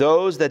were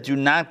those that do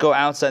not go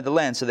outside the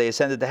land. So they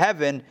ascended to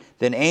heaven,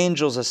 then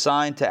angels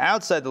assigned to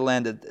outside the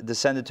land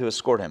descended to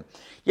escort him.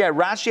 Yeah,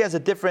 Rashi has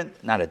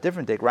not a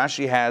different take.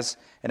 Rashi has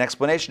an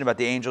explanation about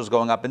the angels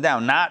going up and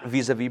down, not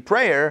vis-a-vis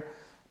prayer,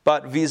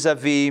 but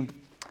vis-a-vis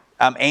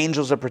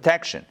angels of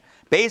protection.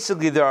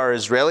 Basically, there are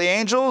Israeli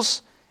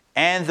angels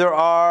and there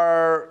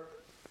are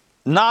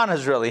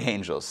non-Israeli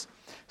angels.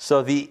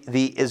 So the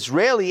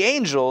Israeli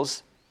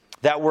angels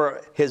that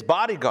were his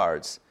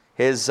bodyguards,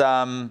 his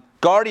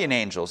guardian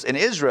angels in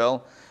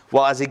Israel,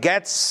 well, as he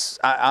gets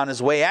on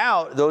his way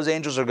out, those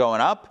angels are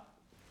going up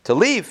to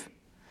leave.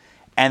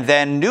 And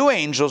then new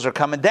angels are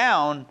coming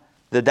down,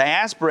 the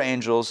diaspora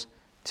angels,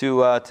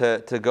 to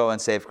go and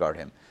safeguard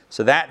him.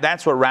 So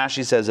that's what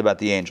Rashi says about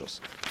the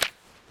angels.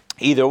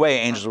 Either way,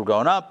 angels were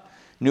going up,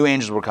 new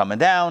angels were coming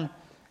down,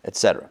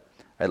 etc.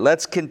 Right,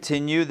 let's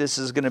continue. This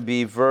is going to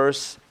be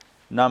verse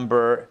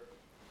number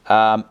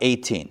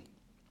 18.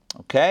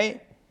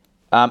 Okay?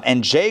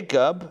 And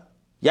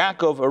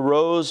Yaakov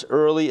arose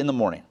early in the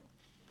morning.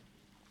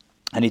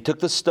 And he took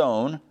the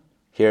stone,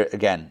 here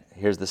again,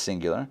 here's the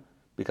singular,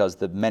 because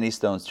the many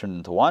stones turned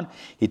into one.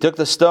 He took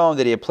the stone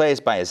that he had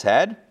placed by his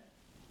head,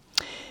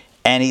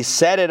 and he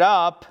set it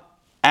up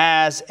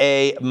as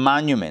a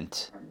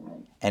monument,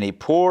 and he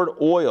poured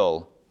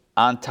oil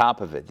on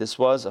top of it. This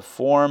was a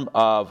form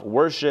of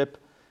worship,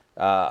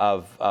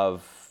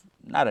 of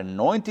not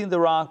anointing the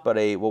rock, but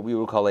what we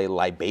would call a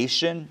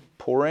libation,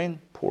 poured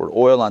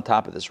oil on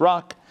top of this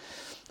rock.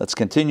 Let's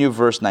continue,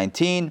 verse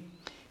 19.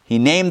 He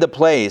named the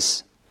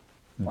place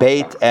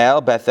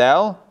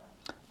Bethel,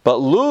 but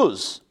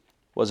Luz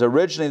was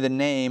originally the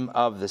name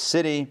of the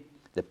city.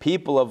 The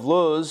people of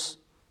Luz,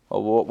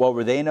 what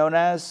were they known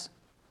as?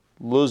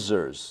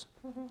 Losers.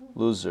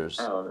 Losers.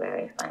 Oh,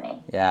 very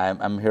funny. Yeah,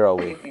 I'm here all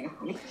week.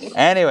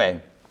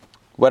 Anyway,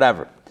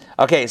 whatever.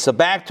 Okay, so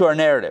back to our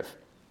narrative.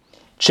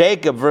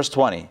 Jacob, verse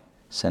 20.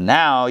 So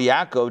now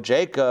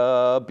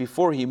Jacob,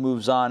 before he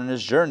moves on in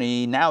his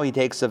journey, now he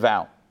takes a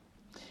vow.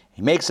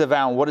 He makes a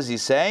vow, and what does he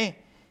say?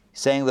 He's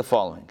saying the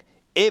following.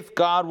 If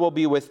God will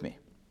be with me.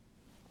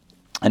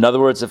 In other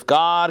words, if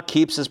God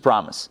keeps his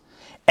promise,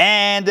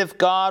 and if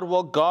God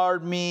will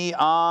guard me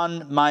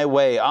on my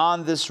way,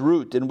 on this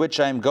route in which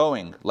I am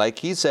going, like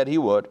he said he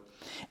would,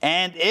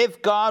 and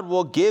if God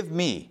will give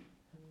me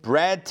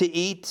bread to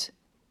eat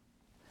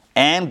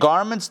and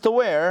garments to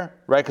wear,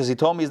 right, because he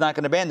told me he's not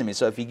going to abandon me.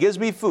 So if he gives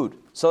me food,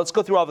 so let's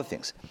go through all the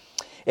things.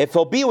 If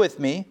he'll be with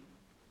me,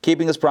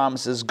 keeping his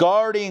promises,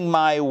 guarding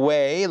my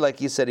way, like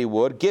he said he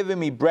would, giving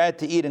me bread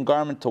to eat and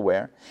garment to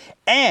wear,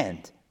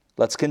 and,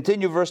 let's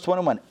continue verse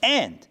 21,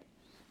 and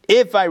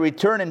if I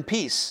return in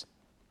peace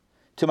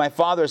to my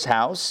father's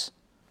house,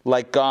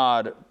 like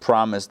God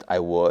promised I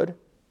would,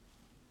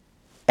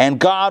 and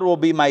God will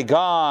be my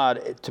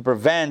God to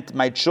prevent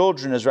my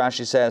children, as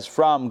Rashi says,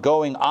 from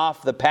going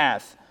off the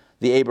path,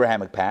 the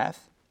Abrahamic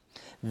path,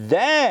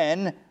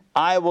 then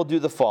I will do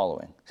the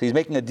following. So he's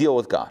making a deal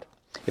with God.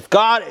 If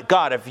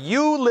God, if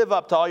you live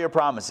up to all your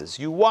promises,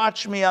 you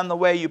watch me on the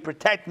way, you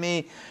protect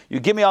me, you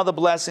give me all the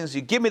blessings,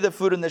 you give me the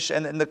food and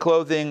the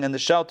clothing and the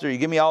shelter, you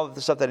give me all of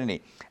the stuff that I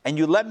need, and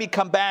you let me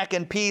come back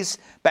in peace,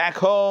 back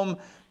home,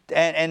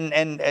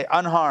 and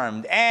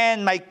unharmed,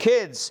 and my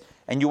kids,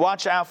 and you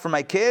watch out for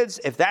my kids,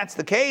 if that's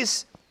the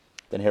case,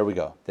 then here we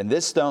go. Then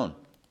this stone,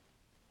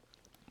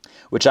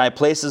 which I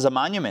place as a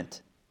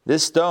monument,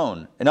 this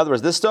stone, in other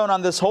words, this stone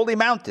on this holy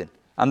mountain,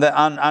 on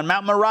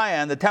Mount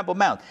Moriah, on the Temple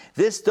Mount,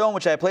 this stone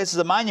which I place as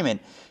a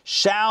monument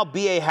shall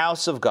be a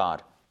house of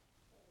God.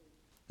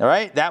 All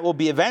right? That will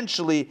be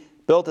eventually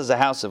built as a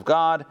house of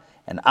God,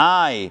 and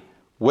I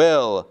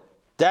will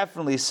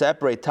definitely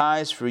separate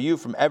tithes for you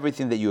from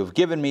everything that you have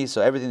given me.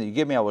 So everything that you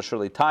give me, I will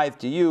surely tithe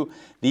to you.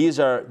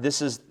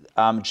 This is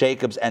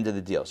Jacob's end of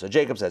the deal. So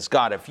Jacob says,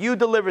 God, if you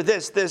deliver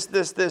this,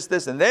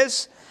 and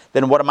this,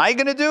 then what am I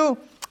going to do?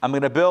 I'm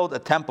going to build a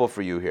temple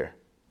for you here,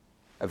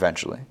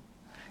 eventually.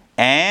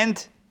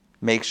 And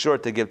make sure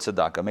to give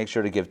tzedakah, make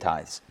sure to give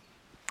tithes.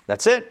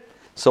 That's it.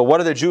 So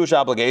what are the Jewish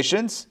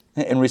obligations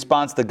in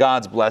response to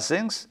God's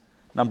blessings?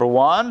 Number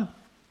one,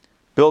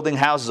 building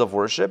houses of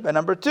worship. And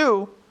number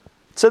two,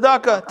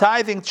 tzedakah,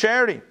 tithing,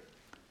 charity.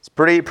 It's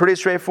pretty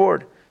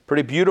straightforward.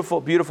 Pretty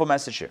beautiful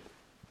message here.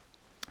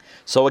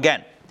 So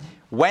again,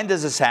 When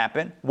does this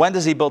happen? When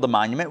does he build a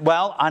monument?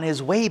 Well, on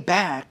his way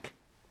back,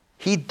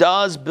 he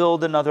does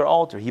build another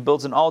altar. He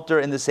builds an altar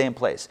in the same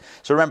place.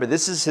 So remember,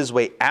 this is his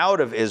way out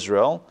of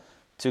Israel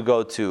to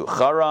go to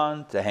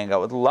Haran, to hang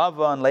out with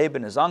Lavan,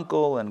 Laban, his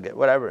uncle, and get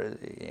whatever.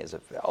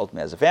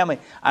 Ultimately has a family.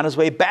 On his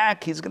way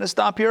back, he's going to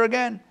stop here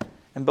again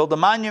and build a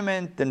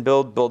monument and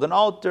build an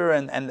altar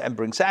and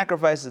bring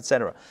sacrifices,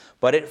 etc.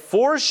 But it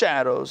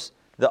foreshadows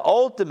the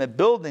ultimate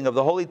building of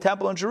the Holy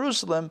Temple in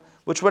Jerusalem,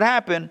 which would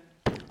happen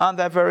on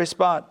that very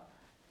spot.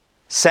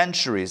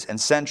 Centuries and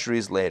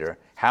centuries later.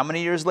 How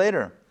many years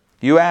later?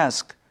 You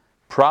ask.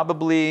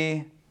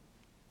 Probably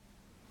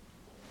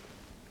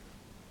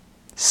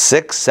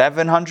 600,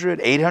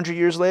 700, 800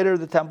 years later,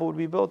 the temple would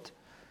be built.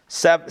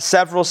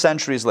 Several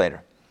centuries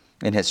later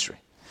in history.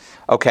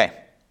 Okay.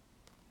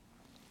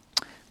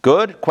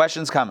 Good.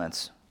 Questions,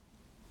 comments?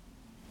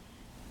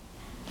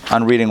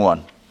 On reading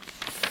 1.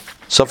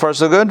 So far,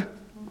 so good?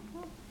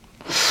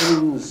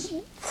 Seems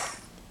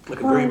like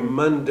a very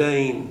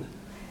mundane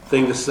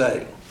thing to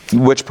say.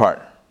 Which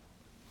part?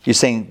 You're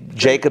saying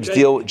Jacob's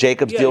deal with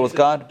said,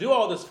 God? Do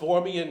all this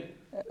for me,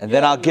 and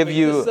then I'll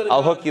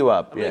hook you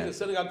up. I'll make a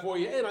synagogue for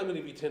you, and I'm going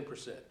to give you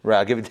 10%. Right,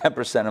 I'll give you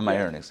 10% of my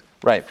earnings.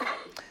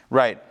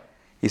 Right.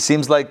 He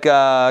seems like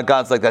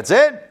God's like, that's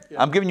it?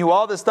 Yeah. I'm giving you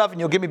all this stuff, and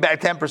you'll give me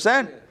back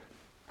 10%? Yeah.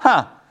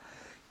 Huh.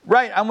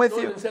 Right, I'm with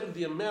you. Instead of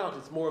the amount,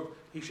 it's more of,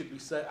 he should be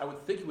saying, I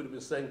would think he would have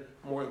been saying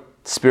more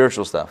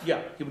spiritual stuff.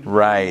 Yeah, he would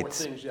right. More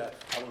things. Yeah,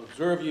 I will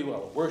observe you, I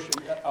will worship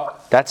you.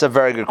 That's a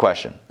very good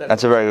question.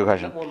 That's a very good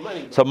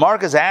question. So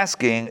Mark is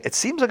asking, it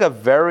seems like a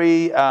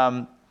very,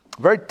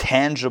 very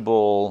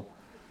tangible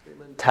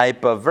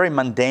type of, very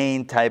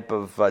mundane type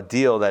of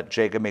deal that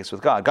Jacob makes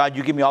with God. God,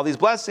 you give me all these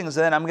blessings,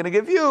 and then I'm going to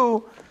give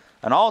you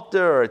an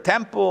altar, or a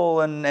temple,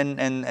 and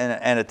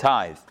a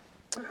tithe.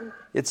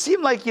 It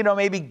seemed like,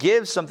 maybe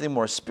give something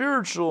more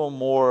spiritual,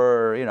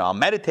 more, I'll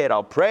meditate,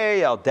 I'll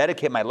pray, I'll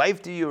dedicate my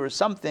life to you or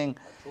something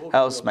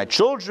else. My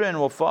children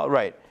will fall,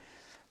 right.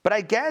 But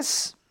I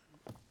guess,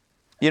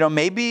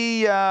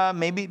 maybe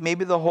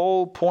the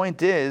whole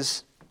point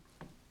is,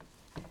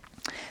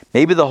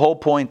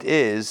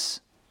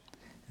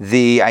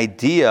 the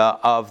idea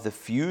of the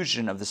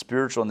fusion of the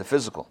spiritual and the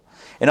physical.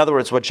 In other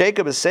words, what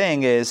Jacob is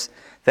saying is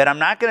that I'm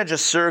not going to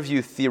just serve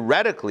you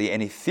theoretically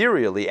and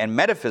ethereally and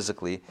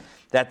metaphysically,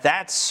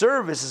 that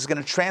service is going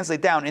to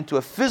translate down into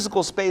a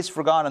physical space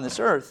for God on this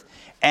earth.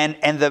 And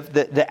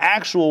the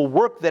actual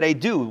work that I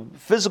do,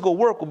 physical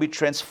work, will be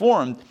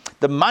transformed.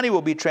 The money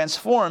will be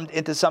transformed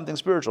into something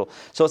spiritual.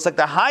 So it's like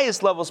the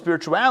highest level of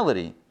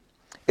spirituality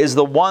is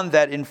the one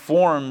that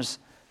informs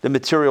the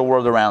material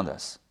world around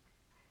us.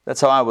 That's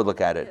how I would look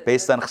at it,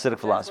 based on Hasidic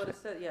philosophy.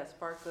 That's what it said, yeah,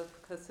 Sparks of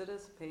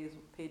Hasidus,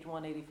 page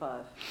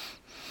 185.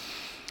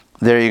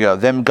 There you go.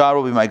 Then God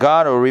will be my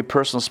God. It will reap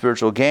personal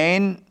spiritual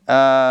gain.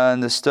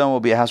 And the stone will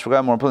be a house for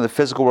God. More importantly, the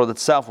physical world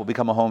itself will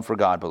become a home for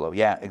God below.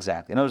 Yeah,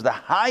 exactly. In other words, the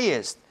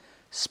highest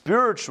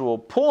spiritual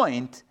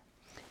point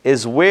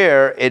is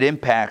where it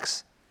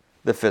impacts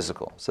the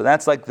physical. So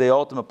that's like the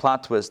ultimate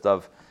plot twist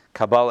of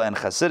Kabbalah and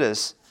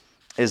Hasidus,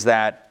 is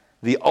that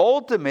the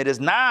ultimate is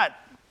not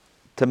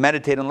to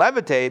meditate and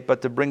levitate,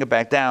 but to bring it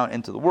back down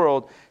into the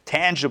world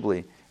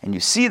tangibly. And you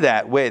see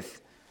that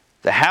with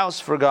the house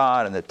for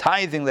God and the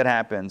tithing that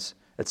happens,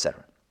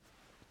 etc.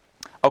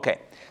 Okay,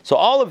 so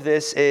all of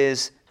this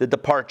is the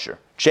departure.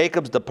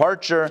 Jacob's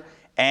departure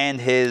and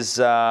his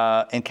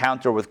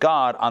encounter with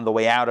God on the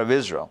way out of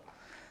Israel.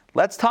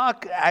 Let's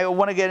talk, I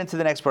want to get into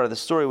the next part of the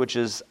story, which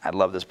is, I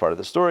love this part of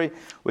the story,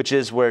 which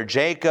is where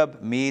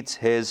Jacob meets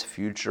his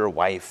future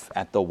wife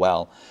at the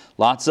well.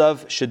 Lots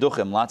of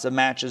shidduchim, lots of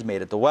matches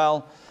made at the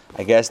well.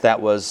 I guess that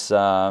was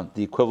the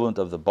equivalent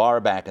of the bar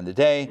back in the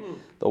day,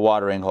 the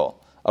watering hole.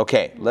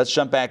 Okay, let's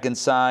jump back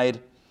inside.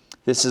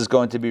 This is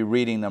going to be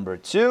reading number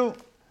 2.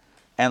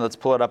 And let's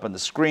pull it up on the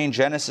screen.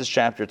 Genesis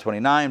chapter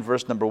 29,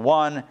 verse number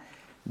 1.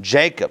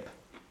 Jacob.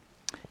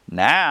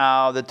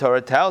 Now the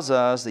Torah tells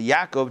us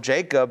that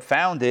Jacob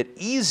found it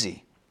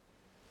easy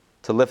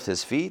to lift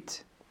his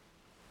feet.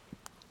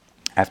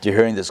 After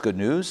hearing this good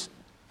news,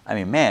 I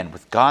mean, man,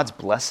 with God's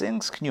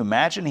blessings, can you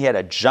imagine? He had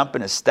a jump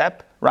in his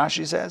step,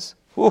 Rashi says.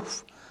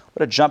 Oof,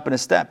 what a jump in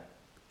his step.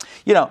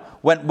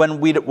 When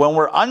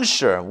we're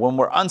unsure, when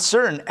we're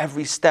uncertain,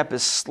 every step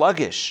is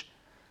sluggish.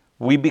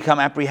 We become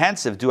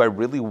apprehensive. Do I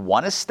really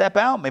want to step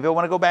out? Maybe I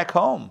want to go back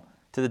home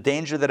to the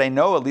danger that I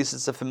know. At least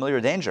it's a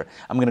familiar danger.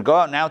 I'm going to go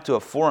out now to a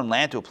foreign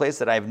land, to a place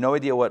that I have no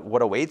idea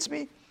what awaits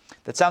me.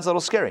 That sounds a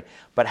little scary.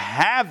 But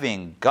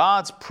having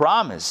God's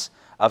promise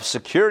of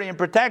security and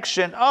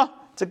protection,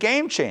 it's a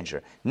game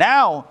changer.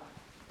 Now,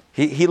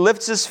 he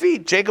lifts his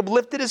feet. Jacob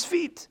lifted his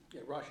feet.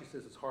 Yeah, Rashi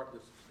says his heart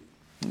lifts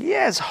his feet.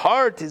 Yeah, his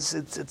heart,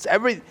 it's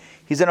every.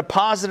 He's in a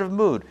positive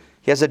mood.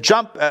 He has a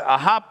jump, a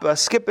hop, a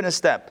skip, and a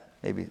step.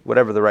 Maybe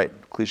whatever the right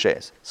cliche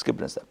is, skip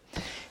and a step.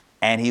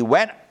 And he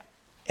went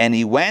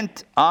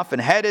off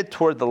and headed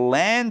toward the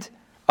land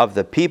of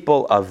the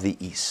people of the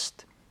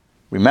east.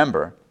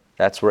 Remember,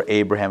 that's where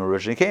Abraham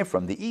originally came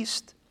from, the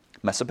east,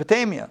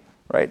 Mesopotamia,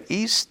 right?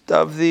 East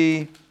of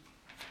the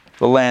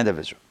land of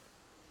Israel.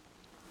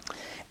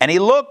 And he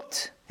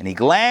looked, and he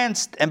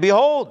glanced, and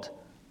behold,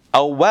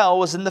 a well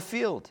was in the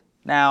field.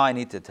 Now I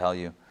need to tell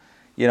you,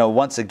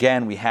 once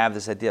again we have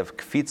this idea of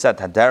kfitzat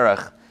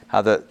haderech,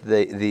 how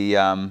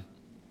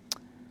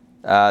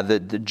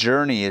the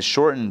journey is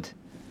shortened.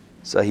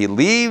 So he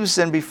leaves,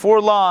 and before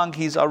long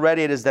he's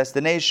already at his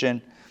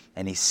destination,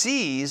 and he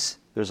sees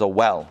there's a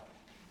well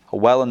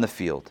in the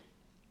field.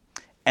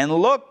 And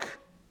look,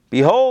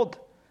 behold,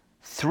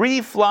 3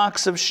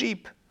 flocks of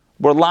sheep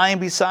were lying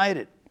beside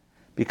it,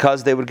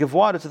 because they would give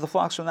water to the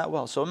flocks from that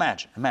well. So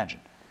imagine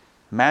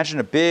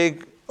a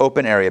big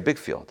open area, a big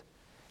field,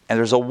 and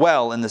there's a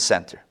well in the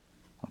center.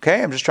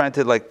 Okay, I'm just trying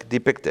to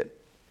depict it,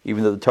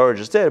 even though the Torah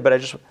just did. But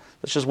let's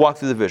just walk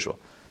through the visual.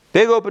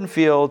 Big open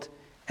field,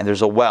 and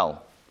there's a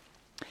well,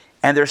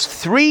 and there's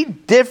 3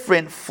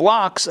 different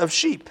flocks of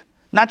sheep.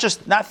 Not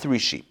 3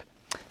 sheep,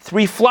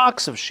 3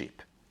 flocks of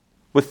sheep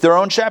with their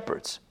own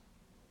shepherds.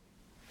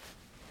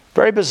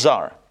 Very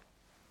bizarre.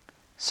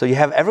 So you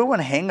have everyone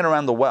hanging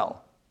around the well.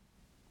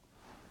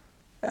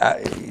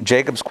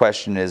 Jacob's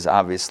question is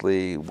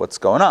obviously, what's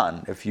going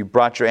on? If you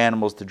brought your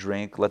animals to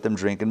drink, let them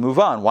drink and move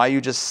on. Why are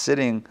you just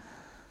sitting?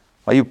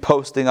 Why are you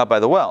posting up by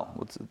the well?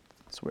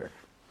 It's weird.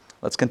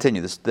 Let's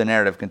continue. The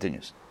narrative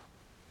continues.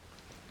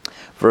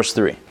 Verse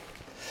 3.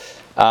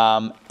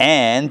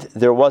 And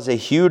there was a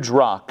huge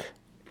rock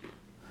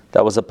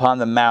that was upon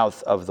the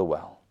mouth of the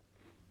well.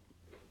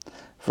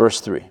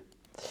 Verse 3.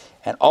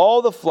 And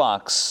all the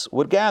flocks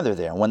would gather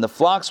there. When the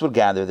flocks would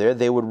gather there,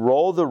 they would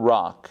roll the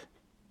rock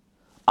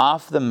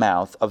off the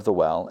mouth of the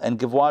well and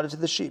give water to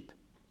the sheep.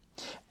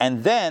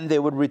 And then they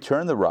would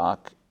return the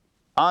rock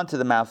onto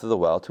the mouth of the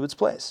well to its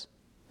place.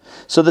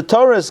 So the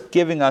Torah is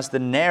giving us, the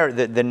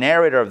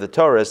narrator of the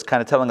Torah is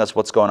kind of telling us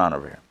what's going on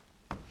over here.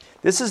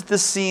 This is the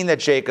scene that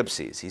Jacob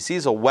sees. He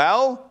sees a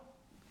well,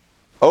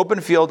 open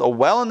field, a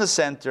well in the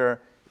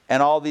center,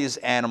 and all these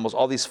animals,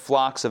 all these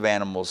flocks of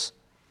animals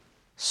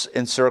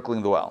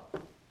encircling the well.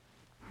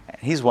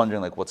 And he's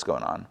wondering, what's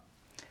going on?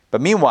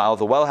 But meanwhile,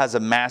 the well has a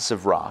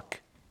massive rock.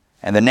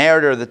 And the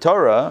narrator of the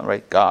Torah,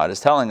 right, God, is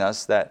telling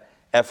us that,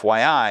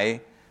 FYI,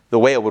 the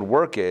way it would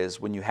work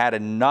is when you had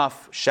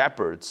enough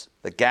shepherds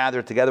that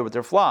gathered together with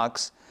their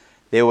flocks,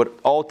 they would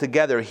all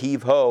together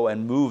heave ho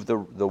and move the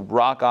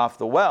rock off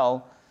the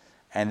well,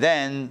 and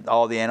then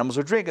all the animals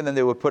would drink, and then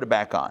they would put it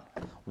back on.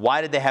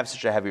 Why did they have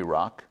such a heavy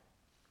rock?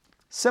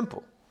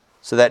 Simple.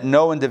 So that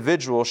no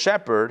individual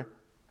shepherd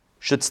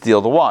should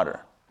steal the water.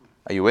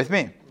 Are you with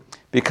me?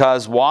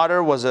 Because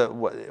water is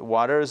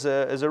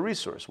a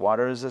resource.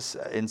 Water is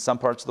in some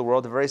parts of the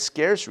world a very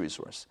scarce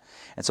resource.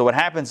 And so what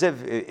happens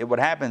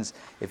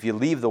if you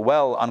leave the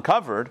well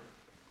uncovered,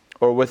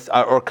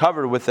 or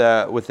covered with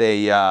a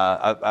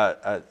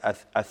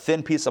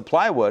thin piece of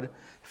plywood,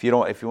 if you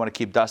want to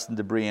keep dust and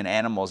debris and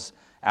animals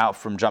out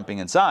from jumping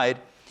inside,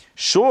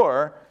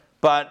 sure,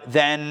 but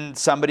then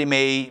somebody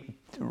may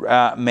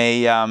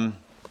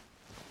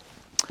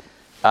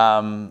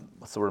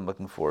what's the word I'm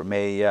looking for?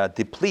 May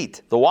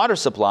deplete the water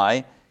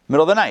supply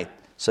middle of the night.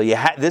 So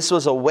this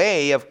was a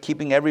way of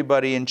keeping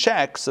everybody in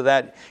check, so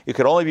that it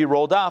could only be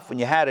rolled off when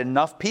you had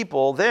enough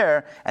people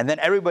there, and then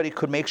everybody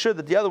could make sure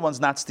that the other one's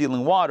not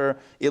stealing water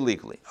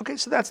illegally. Okay,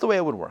 so that's the way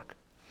it would work.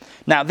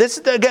 Now, this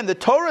again, the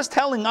Torah is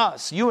telling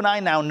us. You and I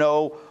now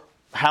know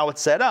how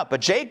it's set up, but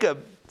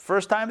Jacob,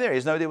 first time there, he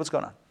has no idea what's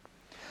going on.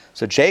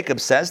 So Jacob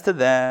says to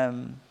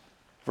them,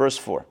 verse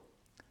 4.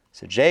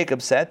 So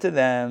Jacob said to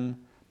them,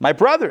 "My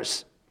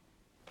brothers,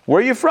 where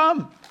are you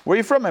from? Where are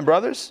you from, my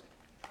brothers?"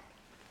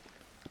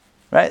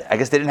 Right? I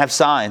guess they didn't have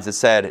signs that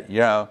said,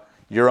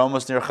 you're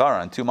almost near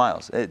Haran, 2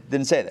 miles. It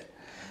didn't say that.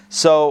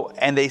 So,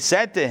 and they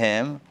said to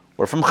him,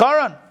 "We're from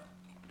Haran."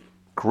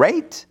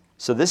 Great.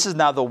 So this is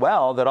now the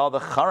well that all the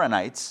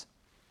Haranites,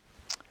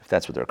 if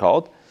that's what they're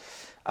called,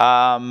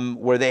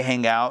 where they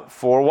hang out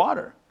for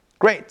water.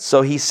 Great.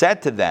 So he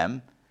said to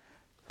them,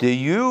 "Do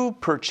you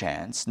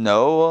perchance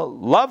know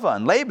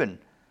Laban,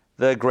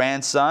 the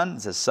grandson,"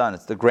 it's his son,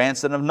 it's the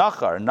grandson of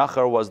Nachar.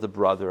 Nachar was the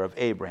brother of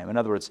Abraham. In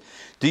other words,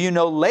 do you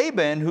know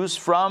Laban, who's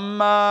from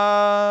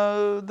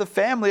the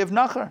family of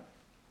Nachar?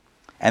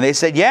 And they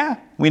said, "Yeah,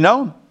 we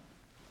know him."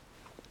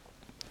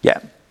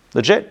 Yeah,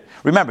 legit.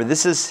 Remember,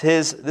 this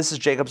is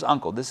Jacob's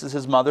uncle. This is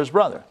his mother's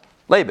brother,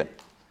 Laban.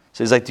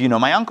 So he's like, "Do you know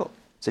my uncle?"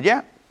 He said,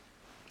 "Yeah."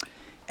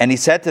 And he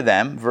said to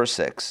them, verse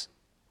 6,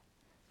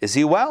 "Is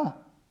he well?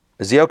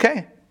 Is he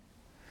okay?"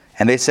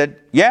 And they said,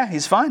 "Yeah,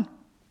 he's fine.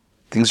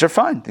 Things are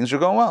fine. Things are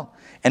going well."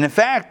 And in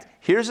fact,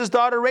 here's his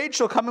daughter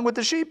Rachel coming with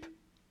the sheep.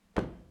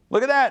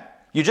 Look at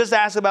that. You just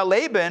asked about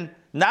Laban.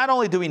 Not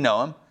only do we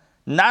know him,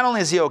 not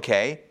only is he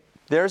okay,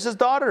 there's his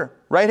daughter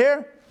right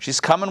here. She's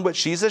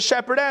a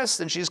shepherdess,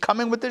 and she's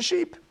coming with the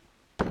sheep.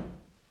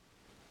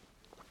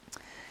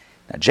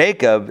 Now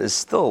Jacob is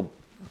still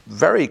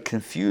very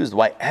confused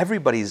why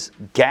everybody's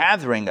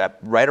gathering up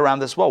right around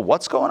this well.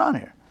 What's going on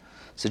here?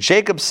 So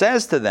Jacob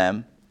says to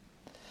them,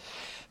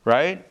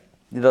 right?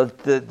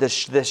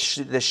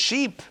 The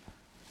sheep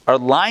are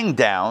lying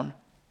down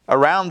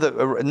around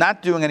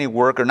not doing any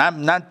work or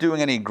not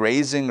doing any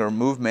grazing or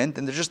movement,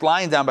 and they're just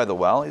lying down by the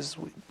well.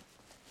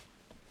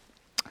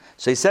 So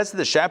So he says to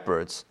the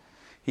shepherds,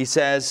 he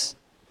says,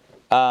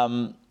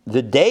 the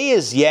day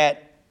is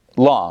yet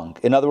long.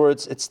 In other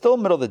words, it's still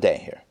middle of the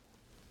day here.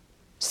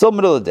 Still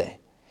middle of the day.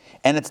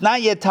 And it's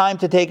not yet time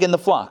to take in the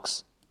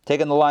flocks, take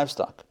in the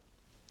livestock.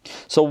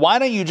 So why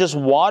don't you just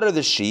water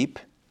the sheep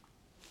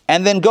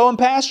and then go and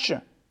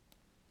pasture?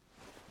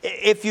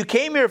 If you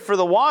came here for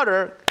the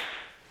water,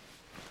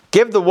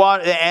 give the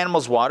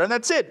animals water, and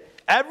that's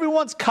it.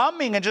 Everyone's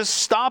coming and just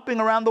stopping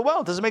around the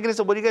well. It doesn't make any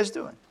sense. What are you guys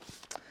doing?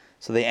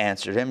 So they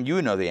answered him.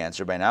 You know the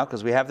answer by now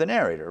because we have the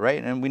narrator,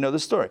 right? And we know the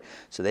story.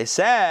 So they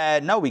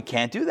said, no, we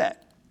can't do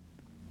that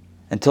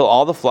until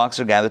all the flocks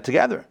are gathered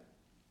together.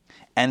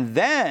 And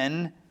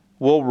then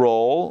we'll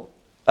roll,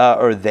 all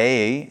of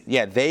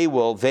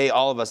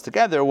us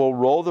together will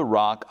roll the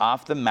rock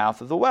off the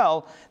mouth of the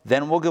well.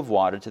 Then we'll give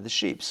water to the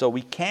sheep. So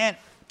we can't,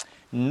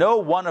 no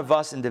one of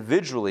us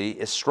individually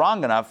is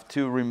strong enough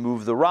to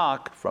remove the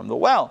rock from the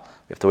well.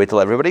 We have to wait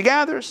till everybody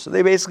gathers. So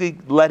they basically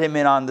let him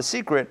in on the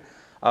secret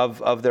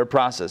of their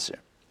process here.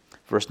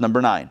 Verse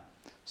number 9.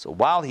 So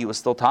while he was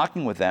still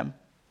talking with them,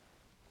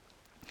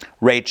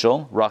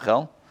 Rachel,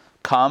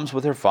 comes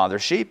with her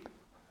father's sheep,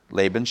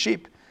 Laban's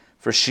sheep.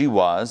 For she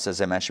was,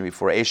 as I mentioned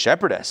before, a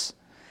shepherdess.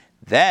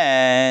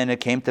 Then it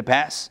came to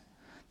pass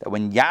that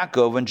when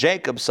Yaakov and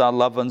Jacob saw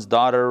Laban's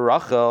daughter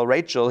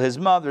Rachel, his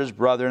mother's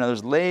brother, in other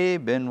words,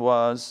 Laban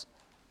was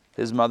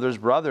his mother's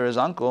brother, his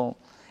uncle,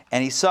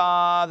 and he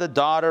saw the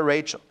daughter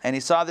Rachel, and he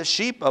saw the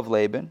sheep of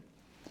Laban,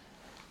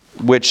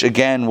 which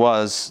again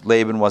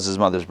Laban was his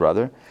mother's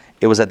brother.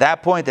 It was at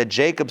that point that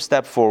Jacob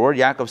stepped forward,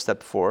 Yaakov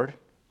stepped forward,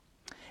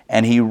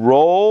 and he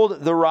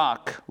rolled the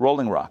rock,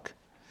 rolling rock,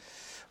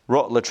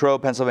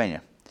 Latrobe,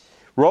 Pennsylvania.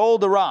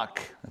 Rolled the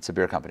rock, that's a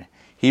beer company.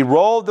 He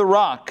rolled the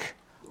rock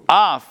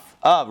off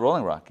of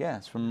Rolling Rock, yeah,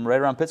 it's from right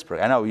around Pittsburgh.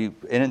 I know, you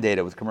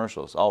inundated with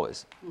commercials,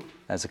 always,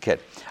 as a kid.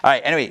 All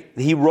right, anyway,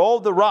 he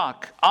rolled the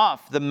rock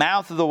off the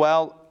mouth of the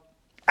well,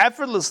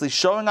 effortlessly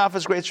showing off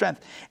his great strength.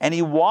 And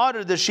he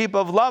watered the sheep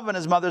of Laban,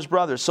 his mother's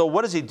brother. So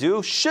what does he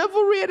do?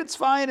 Chivalry at its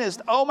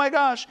finest. Oh my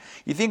gosh.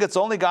 You think it's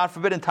only, God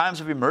forbid, in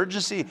times of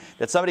emergency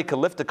that somebody could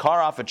lift a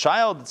car off a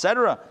child,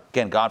 etc.?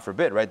 Again, God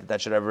forbid, right, that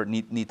should ever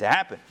need to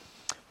happen.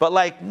 But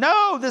like,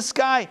 no, this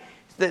guy,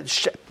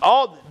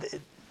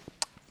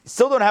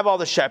 still don't have all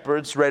the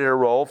shepherds ready to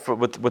roll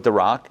with the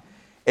rock.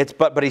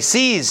 But he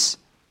sees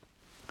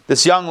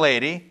this young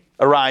lady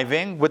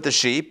arriving with the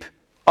sheep.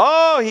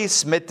 Oh, he's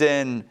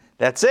smitten.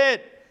 That's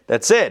it.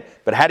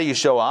 But how do you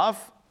show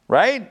off?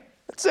 Right?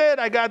 That's it.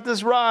 I got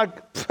this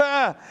rock.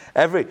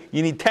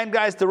 You need 10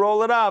 guys to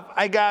roll it up.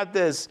 I got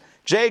this.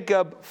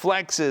 Jacob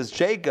flexes.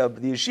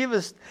 Jacob, the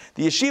yeshiva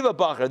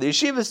bacher, the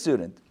yeshiva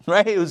student,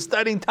 right? He was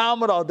studying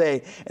Talmud all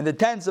day in the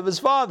tents of his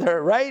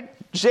father, right?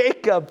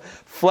 Jacob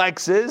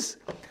flexes.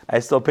 I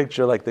still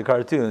picture like the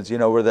cartoons,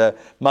 where the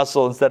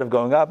muscle, instead of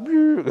going up,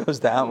 goes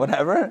down,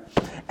 whatever.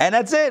 And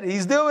that's it.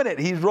 He's doing it.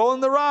 He's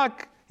rolling the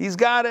rock. He's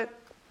got it.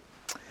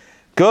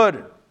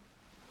 Good.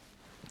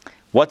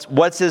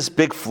 What's his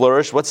big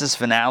flourish? What's his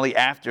finale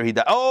after he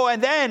died? Oh, and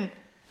then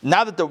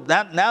now that the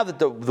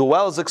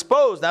well is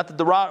exposed, now that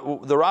the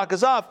rock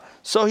is off,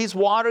 so he's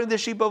watering the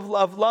sheep of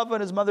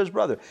Laban, his mother's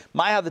brother.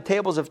 My, how the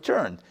tables have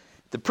turned.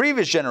 The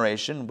previous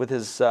generation with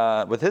his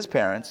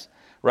parents,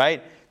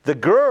 right? The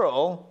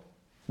girl,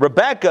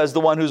 Rebecca, is the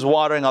one who's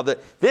watering all the.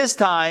 This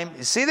time,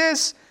 you see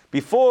this?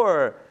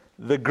 Before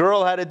the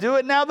girl had to do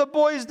it, now the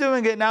boy's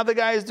doing it. Now the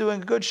guy's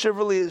doing good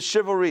chivalry.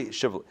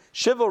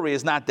 Chivalry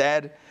is not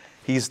dead.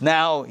 He's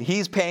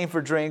paying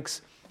for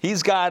drinks.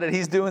 He's got it.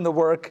 He's doing the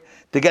work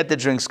to get the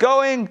drinks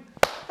going.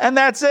 And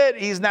that's it.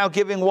 He's now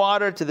giving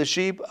water to the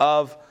sheep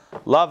of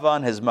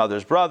Laban, his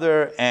mother's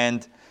brother,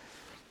 and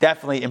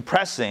definitely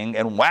impressing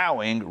and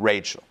wowing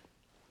Rachel.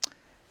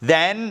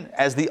 Then,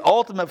 as the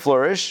ultimate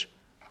flourish,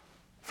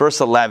 verse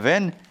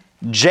 11,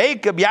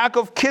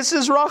 Yaakov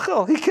kisses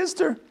Rachel. He kissed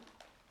her.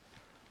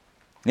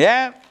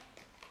 Yeah.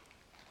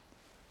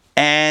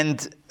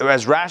 And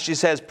as Rashi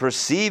says,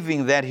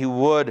 perceiving that they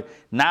would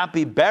not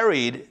be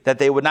buried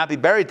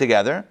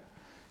together,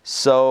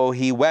 so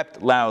he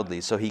wept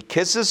loudly. So he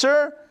kisses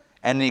her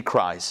and he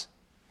cries.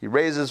 He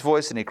raises his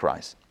voice and he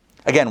cries.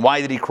 Again,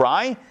 why did he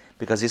cry?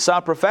 Because he saw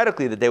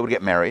prophetically that they would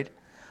get married,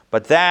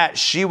 but that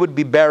she would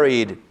be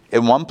buried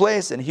in one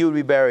place and he would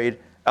be buried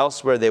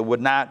elsewhere. They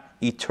would not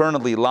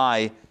eternally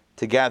lie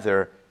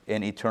together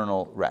in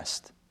eternal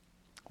rest.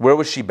 Where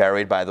was she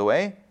buried, by the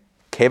way?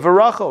 Kever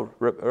Rachel,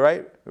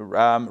 right?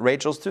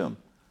 Rachel's tomb,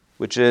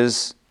 which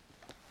is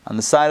on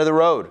the side of the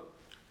road.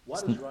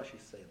 Why does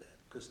Rashi say that?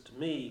 Because to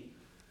me,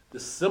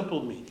 the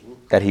simple meaning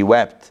that he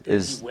wept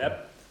is he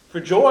wept for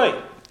joy.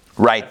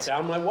 Right. I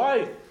found my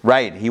wife.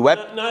 Right. He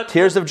wept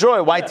tears of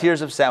joy. Why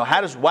tears of sorrow?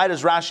 Why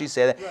does Rashi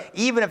say that? Right.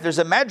 Even if there's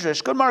a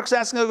medrash, good Mark's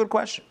asking a good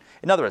question.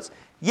 In other words,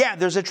 yeah,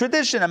 there's a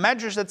tradition, a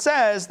medrash that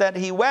says that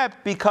he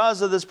wept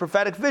because of this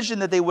prophetic vision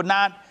that they would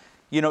not,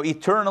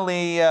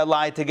 eternally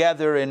lie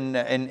together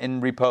in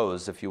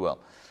repose, if you will.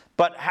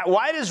 But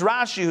why does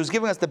Rashi, who's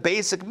giving us the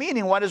basic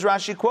meaning, why does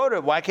Rashi quote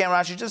it? Why can't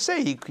Rashi just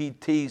say he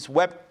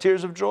wept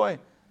tears of joy?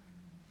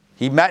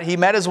 He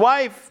met his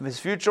wife, his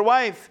future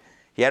wife.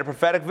 He had a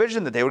prophetic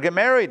vision that they would get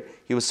married.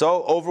 He was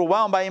so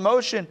overwhelmed by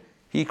emotion,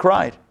 he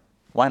cried.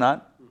 Why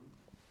not?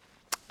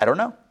 I don't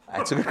know.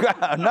 It's a good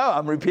question. No,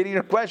 I'm repeating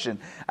your question.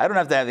 I don't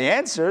have to have the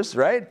answers,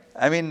 right?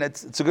 I mean,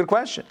 it's a good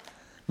question.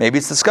 Maybe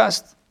it's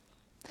discussed.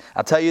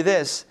 I'll tell you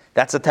this.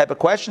 That's the type of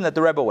question that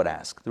the Rebbe would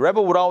ask. The Rebbe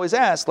would always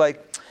ask,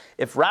 like,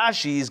 if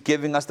Rashi is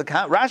giving us the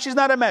count, Rashi's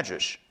not a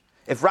medrash.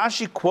 If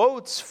Rashi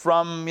quotes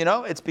from,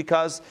 it's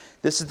because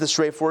this is the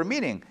straightforward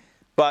meaning.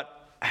 But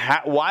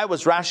why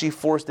was Rashi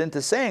forced into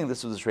saying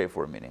this was a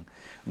straightforward meaning?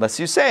 Unless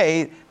you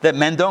say that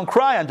men don't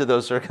cry under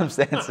those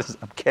circumstances.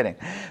 I'm kidding.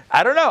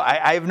 I don't know.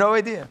 I have no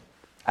idea.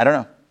 I don't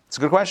know. It's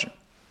a good question.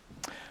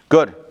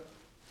 Good.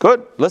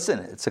 Listen,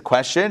 it's a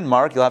question.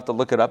 Mark, you'll have to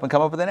look it up and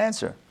come up with an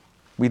answer.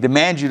 We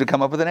demand you to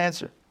come up with an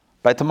answer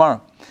by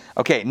tomorrow.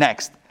 Okay,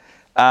 next.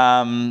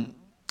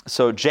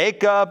 So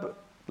Jacob,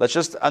 let's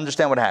just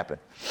understand what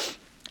happened.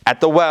 At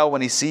the well,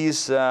 when he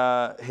sees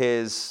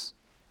his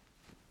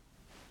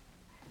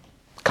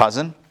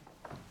cousin,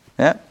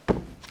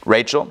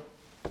 Rachel,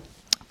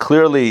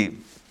 clearly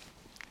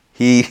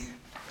he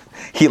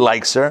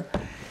likes her,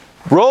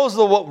 rolls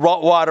the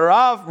water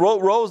off,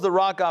 rolls the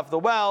rock off the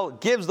well,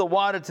 gives the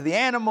water to the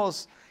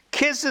animals,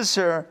 kisses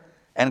her,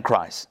 and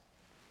cries.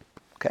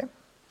 Okay?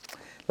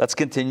 Let's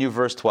continue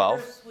verse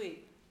 12.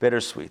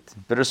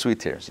 Bittersweet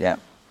tears, yeah.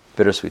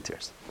 Bittersweet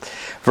tears.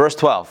 Verse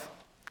 12.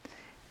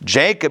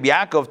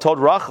 Yaakov told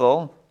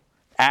Rachel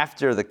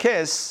after the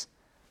kiss,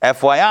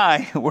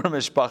 FYI, we're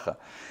mishpacha.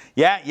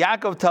 Yeah,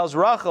 Yaakov tells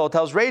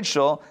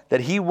Rachel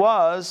that he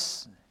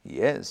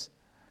is,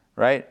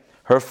 right?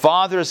 Her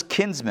father's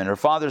kinsman, her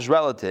father's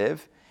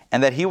relative,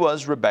 and that he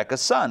was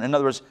Rebekah's son. In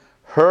other words,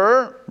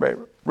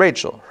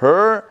 Rachel,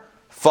 her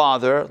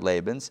father,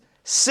 Laban's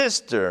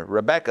sister,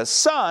 Rebekah's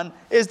son,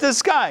 is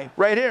this guy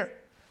right here.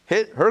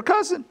 Her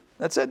cousin.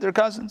 That's it, they're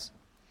cousins.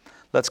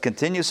 Let's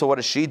continue. So what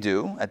does she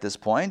do at this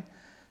point?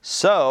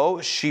 So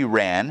she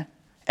ran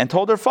and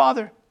told her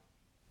father.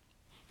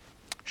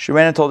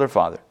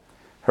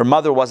 Her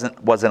mother wasn't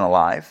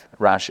alive.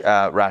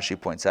 Rashi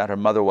points out her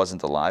mother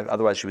wasn't alive.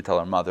 Otherwise, she would tell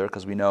her mother,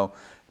 because we know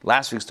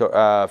last week's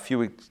few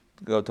weeks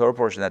ago Torah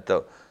portion that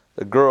the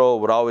girl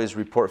would always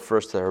report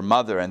first to her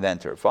mother and then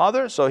to her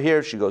father. So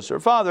here she goes to her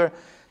father.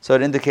 So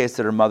it indicates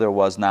that her mother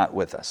was not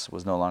with us,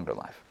 was no longer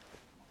alive.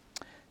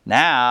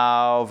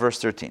 Now, verse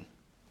 13.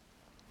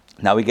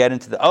 Now we get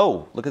into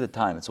look at the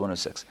time. It's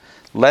 1:06.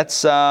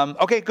 Let's,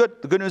 okay,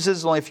 good. The good news is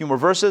there's only a few more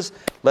verses.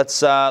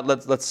 Let's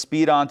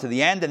speed on to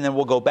the end, and then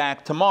we'll go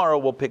back tomorrow.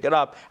 We'll pick it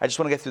up. I just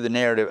want to get through the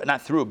narrative.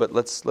 Not through, but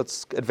let's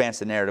advance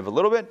the narrative a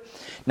little bit.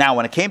 Now,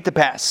 when it came to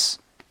pass,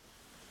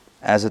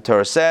 as the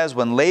Torah says,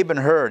 when Laban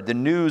heard the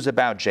news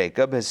about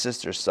Jacob, his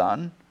sister's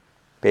son,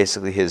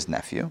 basically his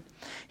nephew,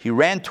 he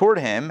ran toward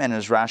him, and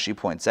as Rashi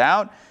points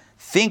out,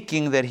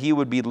 thinking that he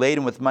would be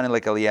laden with money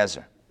like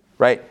Eliezer.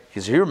 Right?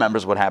 Because he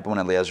remembers what happened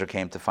when Eliezer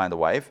came to find a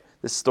wife.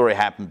 This story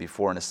happened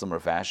before in a similar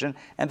fashion.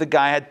 And the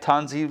guy had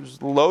tons. He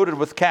was loaded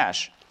with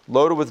cash,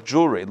 loaded with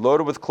jewelry,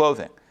 loaded with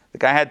clothing. The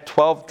guy had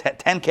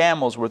 10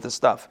 camels worth of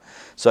stuff.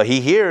 So he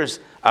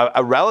hears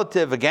a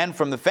relative again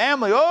from the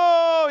family.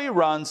 Oh, he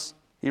runs.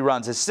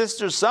 His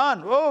sister's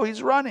son. Oh,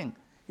 he's running.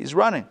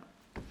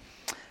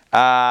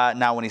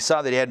 Now, when he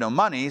saw that he had no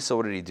money, so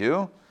what did he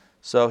do?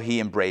 So he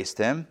embraced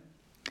him.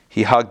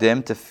 He hugged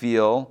him to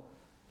feel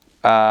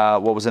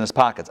what was in his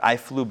pockets. I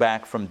flew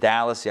back from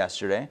Dallas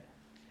yesterday,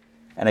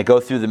 and I go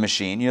through the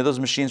machine. You know those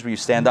machines where you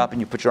stand up and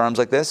you put your arms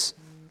like this?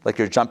 Like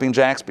you're jumping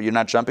jacks, but you're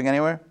not jumping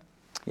anywhere?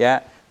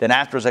 Yeah? Then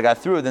afterwards I got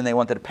through, then they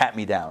wanted to pat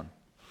me down.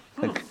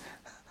 Like,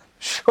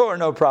 sure,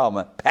 no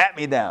problem. Pat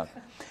me down.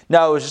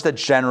 No, it was just a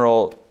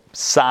general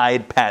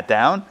side pat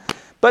down.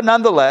 But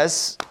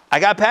nonetheless,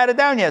 I got patted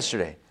down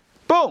yesterday.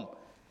 Boom.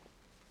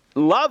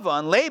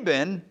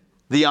 Laban,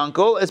 the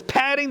uncle, is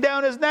patting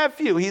down his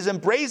nephew. He's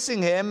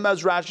embracing him,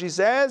 as Rashi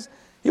says.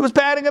 He was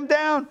patting him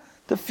down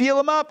to feel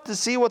him up, to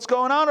see what's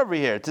going on over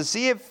here, to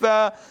see if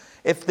the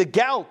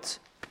gelt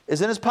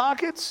is in his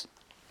pockets.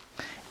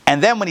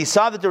 And then when he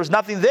saw that there was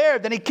nothing there,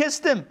 then he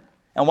kissed him.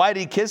 And why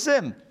did he kiss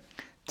him?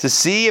 To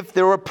see if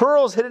there were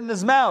pearls hidden in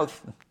his mouth.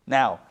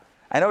 Now,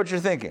 I know what you're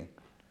thinking.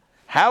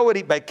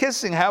 By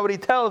kissing, how would he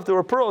tell if there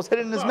were pearls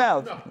hidden in his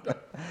mouth? No.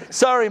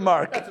 Sorry,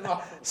 Mark.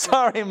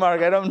 Sorry,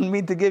 Mark. I don't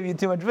mean to give you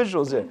too much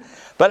visuals here.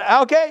 But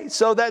okay,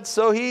 so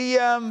he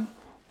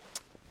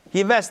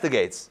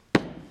investigates.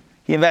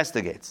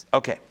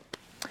 Okay.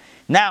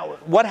 Now,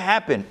 what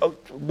happened?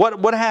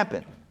 What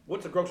happened?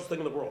 What's the grossest thing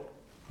in the world?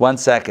 One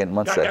second.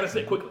 Gotta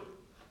say it quickly.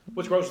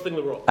 What's the grossest thing in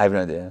the world? I have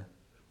no idea.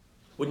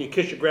 When you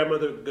kiss your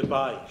grandmother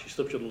goodbye, she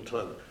slips your little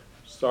tongue.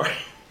 Sorry.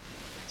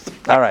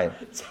 All right.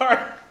 Sorry.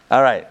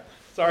 All right.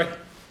 Sorry.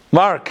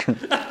 Mark,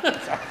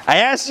 I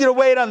asked you to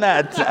wait on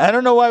that. I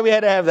don't know why we had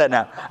to have that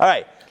now. All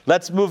right,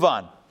 let's move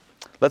on.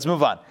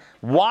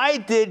 Why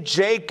did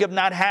Jacob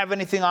not have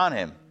anything on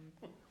him?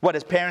 What,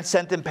 his parents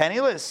sent him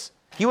penniless?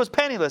 He was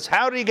penniless.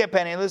 How did he get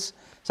penniless?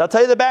 So I'll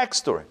tell you the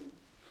backstory.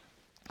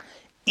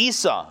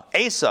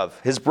 Esav,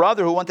 his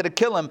brother who wanted to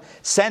kill him,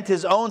 sent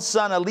his own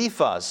son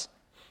Eliphaz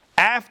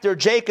after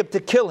Jacob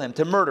to kill him,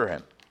 to murder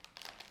him.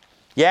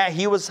 Yeah,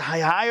 he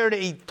hired,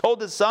 he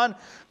told his son,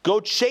 go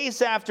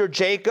chase after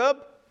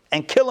Jacob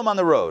and kill him on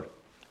the road.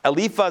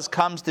 Eliphaz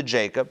comes to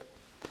Jacob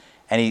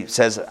and he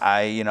says,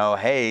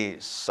 hey,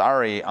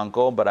 sorry,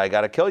 uncle, but I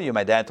got to kill you.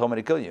 My dad told me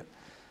to kill you.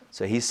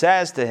 So he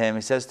says to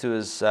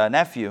his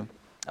nephew,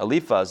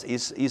 Eliphaz,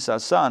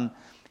 Esau's son,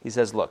 he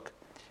says, look,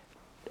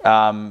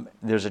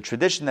 there's a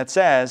tradition that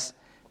says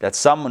that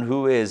someone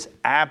who is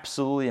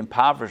absolutely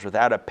impoverished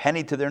without a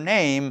penny to their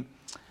name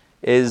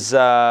is,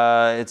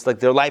 it's like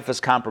their life is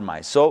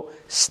compromised. So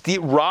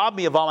rob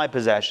me of all my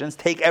possessions,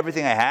 take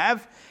everything I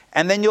have,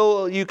 and then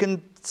you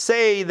can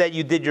say that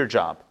you did your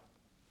job.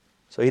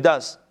 So he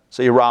does.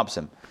 So he robs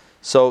him.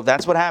 So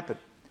that's what happened.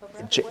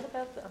 What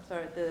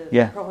about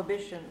the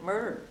prohibition,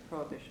 murder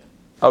prohibition?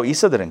 Oh,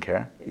 Esau didn't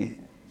care.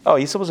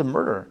 Esau was a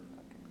murderer.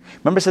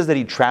 Remember it says that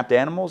he trapped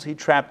animals? He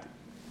trapped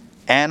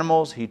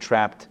animals, he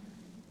trapped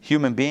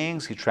human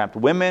beings, he trapped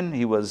women,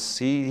 he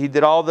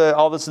did all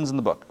the sins in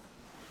the book.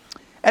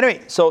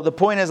 Anyway, so the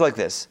point is like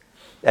this,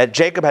 that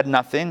Jacob had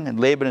nothing, and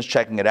Laban is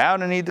checking it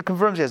out, and he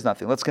confirms he has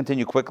nothing. Let's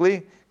continue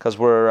quickly, because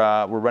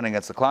we're running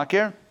against the clock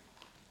here.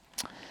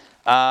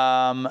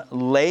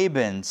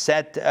 Laban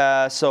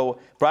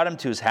brought him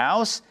to his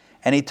house,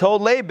 and he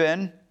told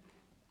Laban,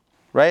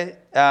 right?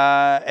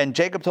 And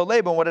Jacob told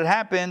Laban what had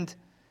happened,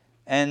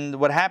 and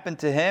what happened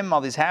to him,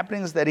 all these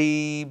happenings, that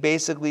he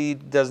basically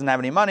doesn't have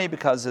any money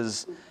because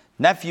his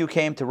nephew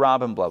came to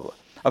rob him, blah, blah.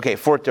 Okay,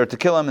 to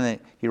kill him, and then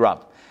he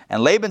robbed him.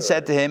 And Laban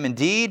said to him,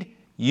 indeed,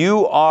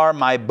 you are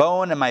my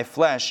bone and my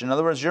flesh. In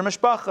other words, you're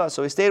mishpacha.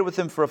 So he stayed with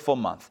him for a full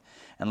month.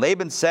 And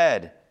Laban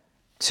said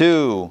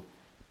to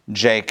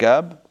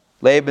Jacob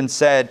in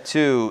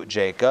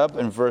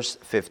verse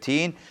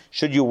 15,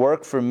 should you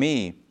work for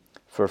me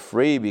for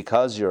free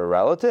because you're a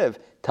relative?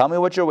 Tell me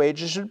what your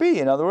wages should be.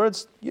 In other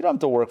words, you don't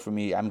have to work for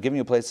me. I'm giving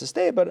you a place to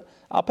stay, but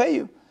I'll pay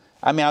you.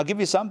 I'll give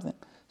you something.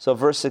 So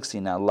verse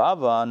 16, now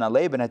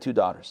Laban had 2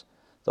 daughters.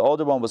 The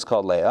older one was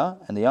called Leah,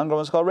 and the younger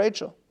one was called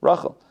Rachel.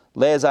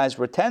 Leah's eyes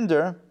were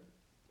tender,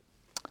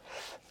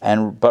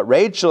 but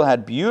Rachel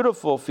had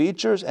beautiful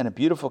features and a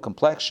beautiful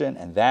complexion,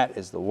 and that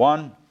is the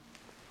one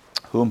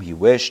whom he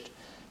wished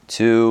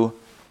to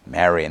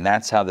marry. And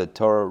that's how the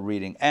Torah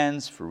reading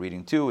ends for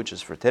reading 2, which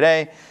is for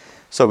today.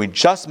 So we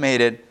just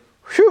made it.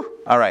 Whew!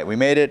 All right, we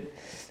made it,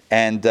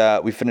 and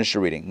we finished the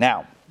reading.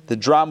 Now, the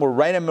drama, we're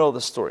right in the middle of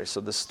the story. So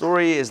the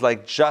story is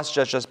like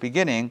just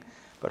beginning,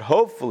 but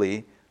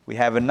hopefully we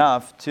have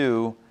enough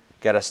to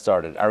get us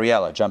started.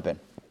 Ariella, jump in.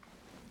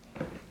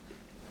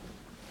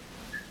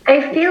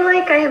 I feel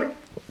like I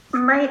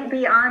might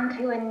be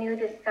onto a new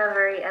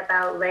discovery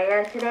about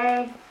Leah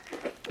today,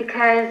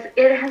 because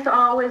it has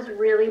always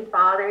really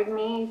bothered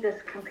me,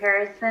 this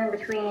comparison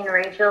between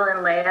Rachel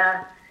and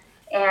Leah.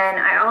 And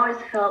I always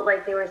felt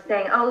like they were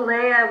saying, oh,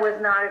 Leah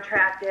was not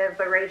attractive,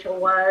 but Rachel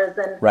was.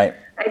 And right.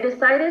 I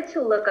decided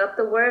to look up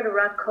the word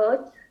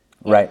rakot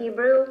in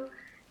Hebrew.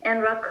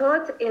 And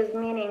rakot is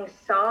meaning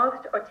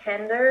soft or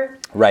tender.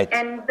 Right.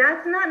 And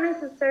that's not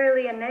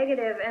necessarily a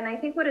negative. And I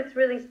think what it's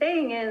really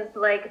saying is,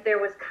 like, there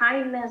was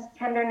kindness,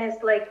 tenderness,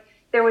 like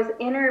there was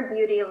inner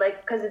beauty, like,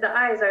 because the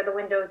eyes are the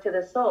window to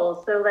the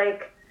soul. So,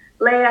 like,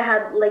 Leah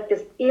had, like,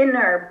 this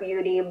inner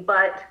beauty,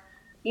 but,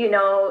 you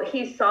know,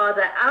 he saw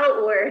the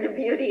outward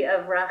beauty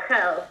of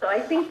Rachel. So I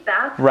think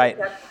that's right.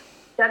 the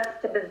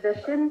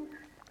juxtaposition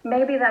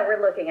maybe that we're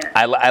looking at.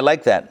 I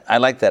like that.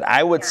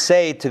 I would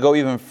say, to go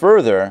even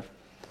further,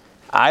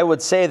 I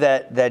would say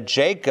that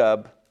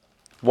Jacob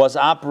was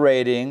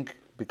operating,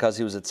 because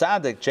he was a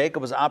tzaddik,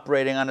 Jacob was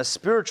operating on a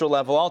spiritual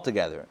level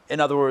altogether.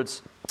 In other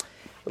words,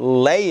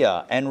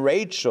 Leah and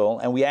Rachel,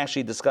 and we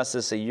actually discussed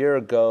this a year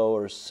ago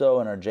or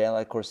so in our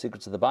JLI course,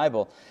 Secrets of the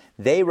Bible,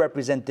 they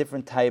represent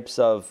different types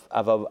of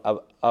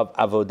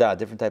avodah,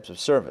 different types of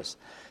service.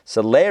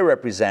 So Leah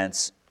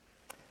represents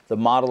the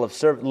model of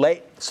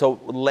service. So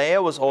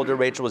Leah was older,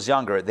 Rachel was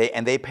younger.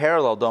 They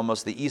paralleled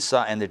almost the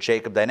Esau and the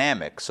Jacob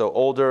dynamic. So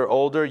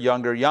older,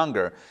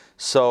 younger.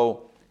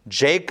 So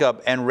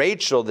Jacob and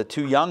Rachel, the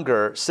 2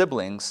 younger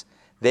siblings,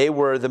 they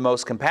were the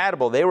most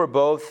compatible. They were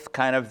both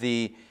kind of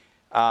the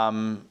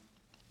what's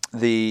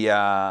the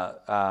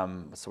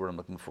word I'm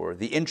looking for?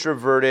 The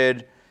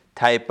introverted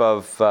type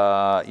of,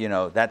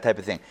 that type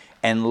of thing.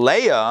 And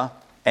Leah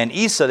and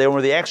Esau, they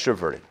were the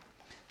extroverted.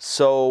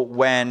 So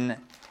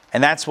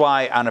and that's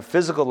why on a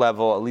physical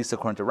level, at least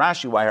according to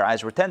Rashi, why her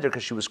eyes were tender,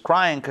 because she was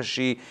crying, because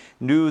she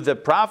knew the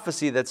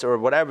prophecy or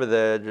whatever,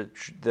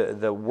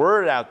 the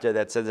word out there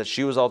that says that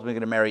she was ultimately going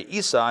to marry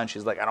Esau, and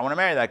she's like, I don't want to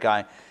marry that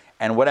guy,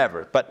 and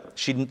whatever. But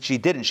she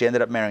didn't. She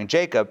ended up marrying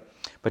Jacob.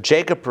 But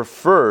Jacob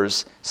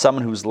prefers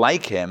someone who's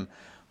like him,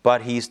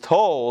 but he's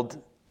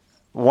told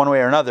one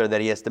way or another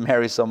that he has to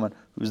marry someone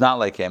who's not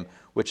like him,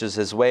 which is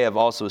his way of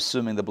also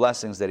assuming the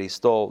blessings that he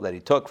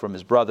took from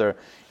his brother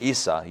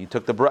Esau. He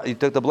took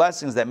the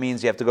blessings. That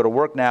means you have to go to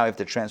work now. You have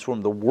to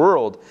transform the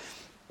world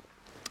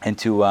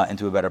into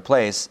a better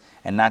place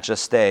and not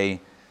just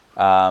stay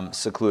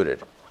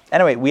secluded.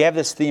 Anyway, we have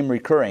this theme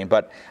recurring,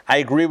 but I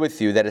agree with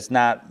you that it's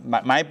not,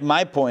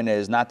 my point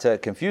is not to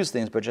confuse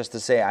things, but just to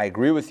say I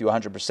agree with you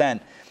 100%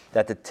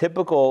 that the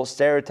typical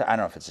stereotype, I don't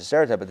know if it's a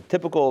stereotype, but the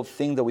typical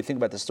thing that we think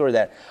about the story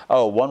that,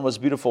 oh, one was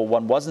beautiful,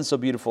 one wasn't so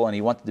beautiful, and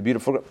he wanted the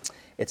beautiful girl.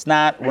 It's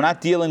not, we're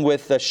not dealing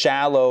with a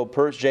shallow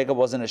person. Jacob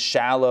wasn't a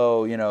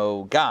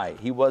shallow, guy.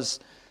 He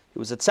was a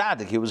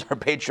tzaddik. He was our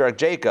patriarch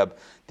Jacob.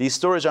 These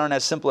stories aren't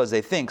as simple as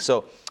they think.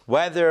 So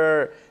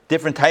whether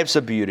different types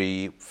of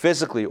beauty,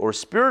 physically or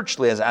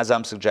spiritually, as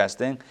I'm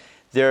suggesting,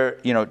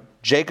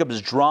 Jacob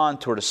is drawn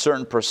toward a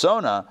certain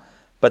persona,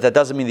 but that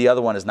doesn't mean the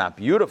other one is not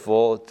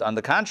beautiful. On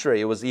the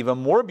contrary, it was even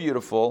more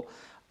beautiful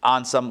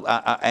on some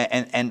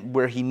and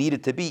where he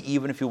needed to be,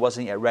 even if he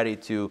wasn't yet ready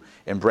to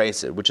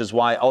embrace it. Which is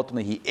why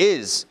ultimately he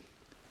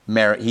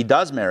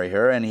does marry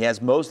her, and he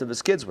has most of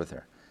his kids with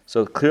her.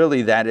 So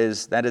clearly, that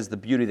is the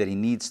beauty that he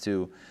needs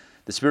to,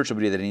 the spiritual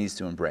beauty that he needs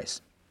to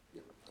embrace.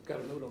 I've got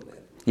a note on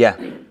that. Yeah.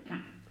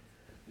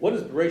 What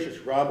is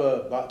Bereshit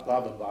Rabbah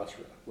Baba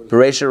Basra?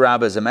 Bereshit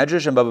Rabbah is a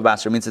Medrash, and Baba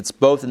Basra means it's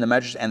both in the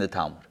Medrash and the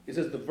Talmud. It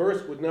says the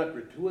verse would not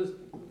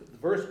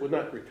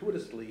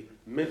gratuitously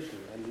mention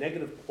a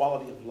negative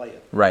quality of Leah.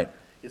 Right.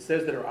 It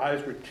says that her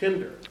eyes were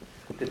tender.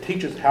 It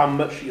teaches how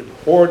much she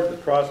abhorred the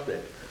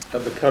prospect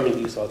of becoming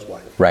Esau's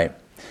wife. Right.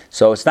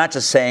 So it's not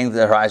just saying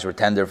that her eyes were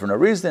tender for no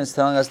reason. It's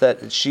telling us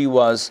that she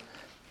was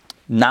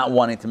not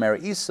wanting to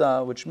marry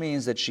Esau, which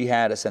means that she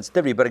had a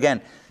sensitivity. But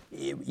again,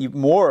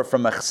 more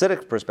from a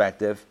Chassidic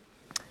perspective,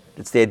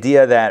 it's the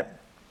idea that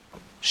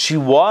she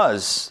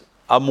was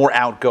a more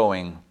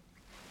outgoing,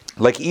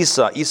 like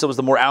Esau. Esau was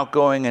the more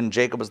outgoing, and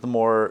Jacob was the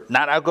more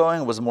not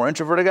outgoing, was the more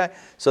introverted guy.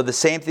 So the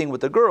same thing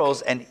with the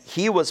girls, and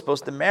he was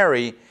supposed to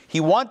marry, he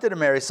wanted to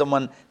marry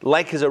someone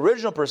like his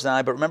original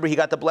personality, but remember, he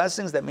got the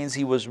blessings. That means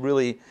he was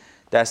really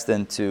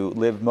destined to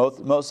live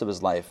most of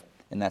his life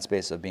in that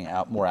space of being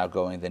more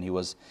outgoing than he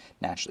was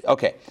naturally.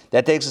 Okay,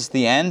 that takes us to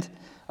the end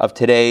of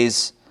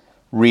today's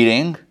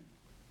reading.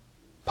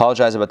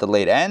 Apologize about the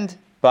late end,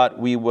 but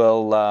we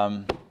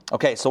will...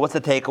 Okay, so what's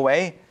the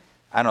takeaway?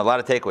 I don't know, a lot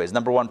of takeaways.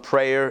 Number one,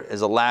 prayer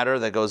is a ladder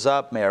that goes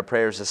up. May our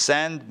prayers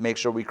ascend. Make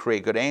sure we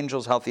create good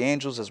angels, healthy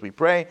angels as we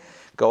pray.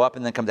 Go up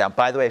and then come down.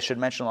 By the way, I should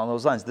mention along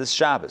those lines, this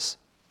Shabbos,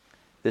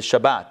 this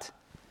Shabbat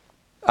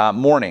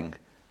morning,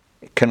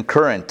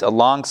 concurrent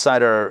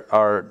alongside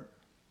our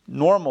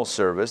normal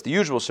service, the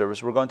usual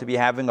service, we're going to be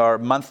having our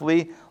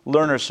monthly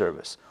learner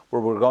service, where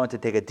we're going to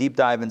take a deep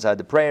dive inside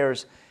the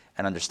prayers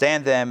and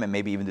understand them and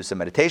maybe even do some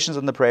meditations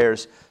on the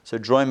prayers. So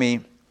join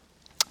me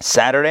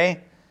Saturday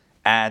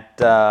at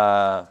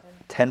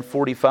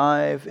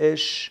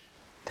 10:45-ish,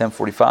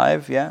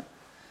 10:45, yeah.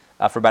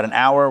 For about an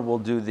hour, we'll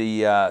do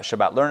the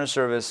Shabbat learner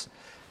service.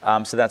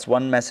 So that's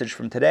one message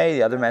from today.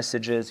 The other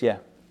message is, yeah.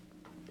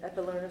 At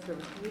the learner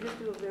service, can you just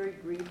do a very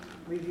brief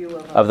review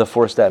of the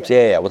 4 steps?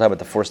 Yeah. We'll talk about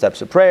the 4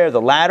 steps of prayer,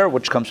 the ladder,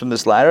 which comes from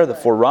this ladder, the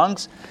 4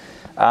 rungs.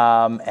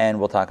 And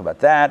we'll talk about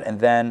that. And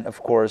then,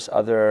 of course,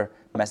 other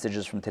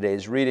messages from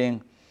today's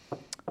reading.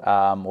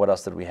 What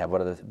else did we have?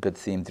 What other good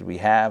theme did we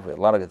have? We had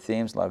a lot of good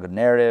themes, a lot of good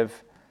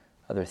narrative.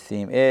 Other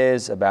theme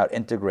is about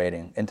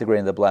integrating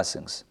the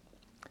blessings.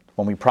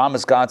 When we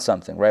promise God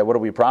something, right? What are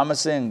we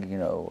promising?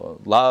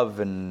 Love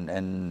and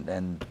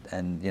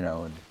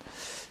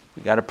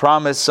we got to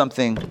promise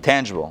something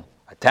tangible.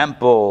 A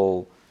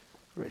temple,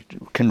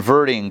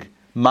 converting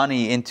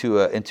money into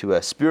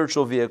a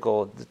spiritual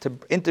vehicle, to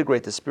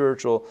integrate the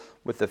spiritual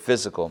with the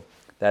physical.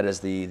 That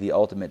is the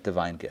ultimate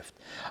divine gift.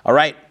 All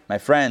right, my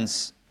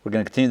friends, we're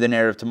going to continue the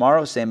narrative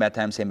tomorrow, same bad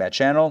time, same bad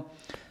channel.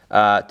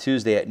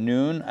 Tuesday at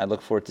noon. I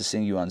look forward to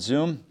seeing you on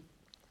Zoom.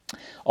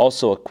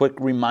 Also, a quick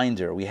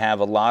reminder, we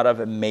have a lot of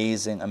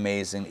amazing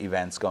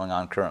events going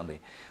on currently.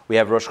 We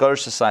have Rosh Chodesh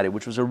Society,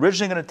 which was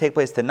originally going to take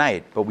place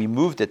tonight, but we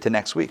moved it to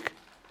next week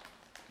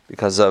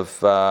because of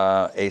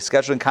a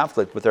scheduling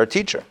conflict with our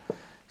teacher.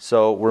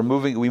 So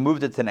we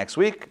moved it to next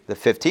week, the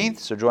 15th,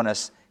 so join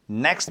us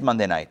next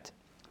Monday night,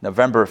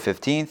 November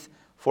 15th,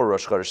 for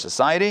Rosh Chodesh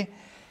Society.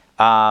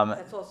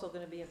 That's also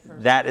going to be in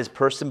person. That is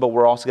person, but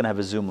we're also going to have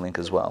a Zoom link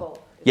as well.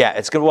 Yeah,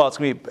 it's going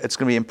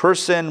to be in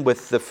person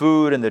with the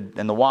food and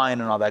the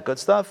wine and all that good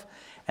stuff.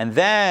 And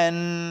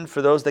then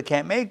for those that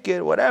can't make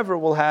it, whatever,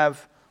 we'll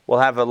have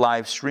a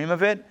live stream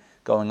of it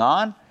going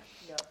on.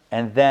 Yep.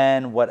 And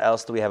then what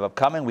else do we have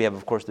upcoming? We have,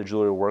 of course, the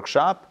jewelry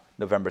workshop,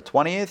 November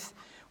 20th.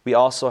 We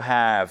also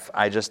have,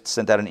 I just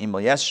sent out an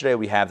email yesterday,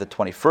 we have the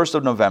 21st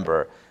of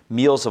November,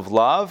 Meals of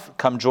Love.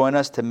 Come join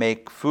us to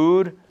make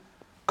food,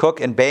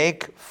 cook and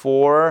bake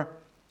for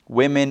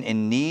women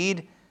in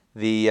need.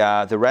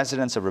 The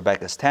residents of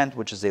Rebecca's Tent,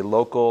 which is a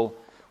local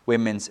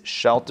women's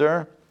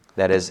shelter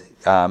that is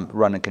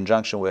run in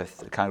conjunction with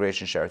the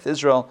Congregation Shereth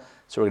Israel.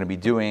 So we're going to be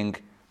doing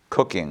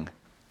cooking.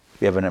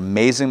 We have an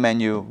amazing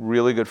menu,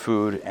 really good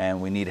food,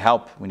 and we need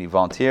help. We need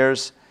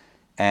volunteers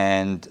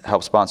and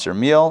help sponsor a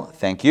meal.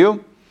 Thank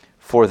you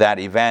for that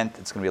event.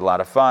 It's going to be a lot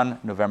of fun,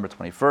 November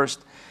 21st.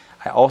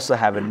 I also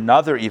have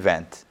another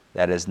event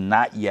that is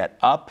not yet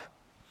up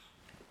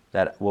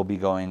that will be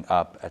going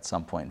up at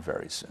some point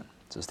very soon.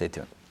 So stay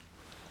tuned.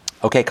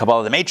 Okay,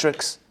 Kabbalah the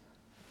Matrix.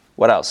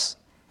 What else?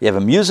 You have a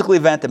musical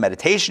event, a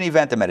meditation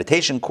event, a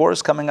meditation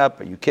course coming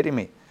up. Are you kidding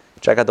me?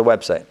 Check out the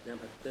website.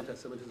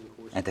 Anti-Semitism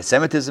course.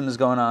 Anti-Semitism is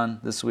going on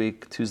this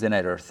week, Tuesday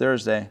night or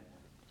Thursday.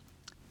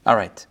 All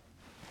right.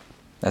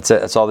 That's it.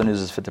 That's all the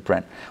news is fit to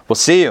print. We'll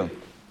see you.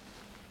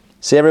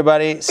 See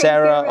everybody.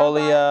 Sarah, you, Rabbi.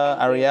 Olia,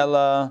 Thank you.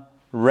 Ariella,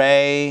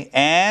 Ray,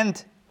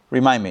 and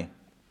remind me.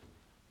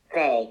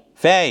 Faye.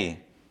 Faye.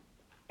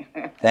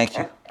 Thank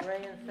you.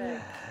 Ray and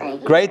Faye.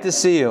 Thank you. Great to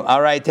see you.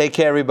 All right. Take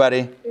care,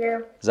 everybody.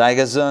 Yeah. Sei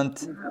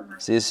gesund.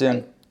 See you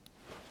soon.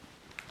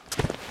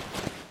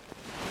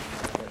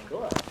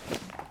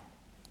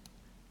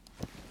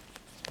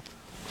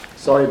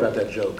 Sorry about that joke.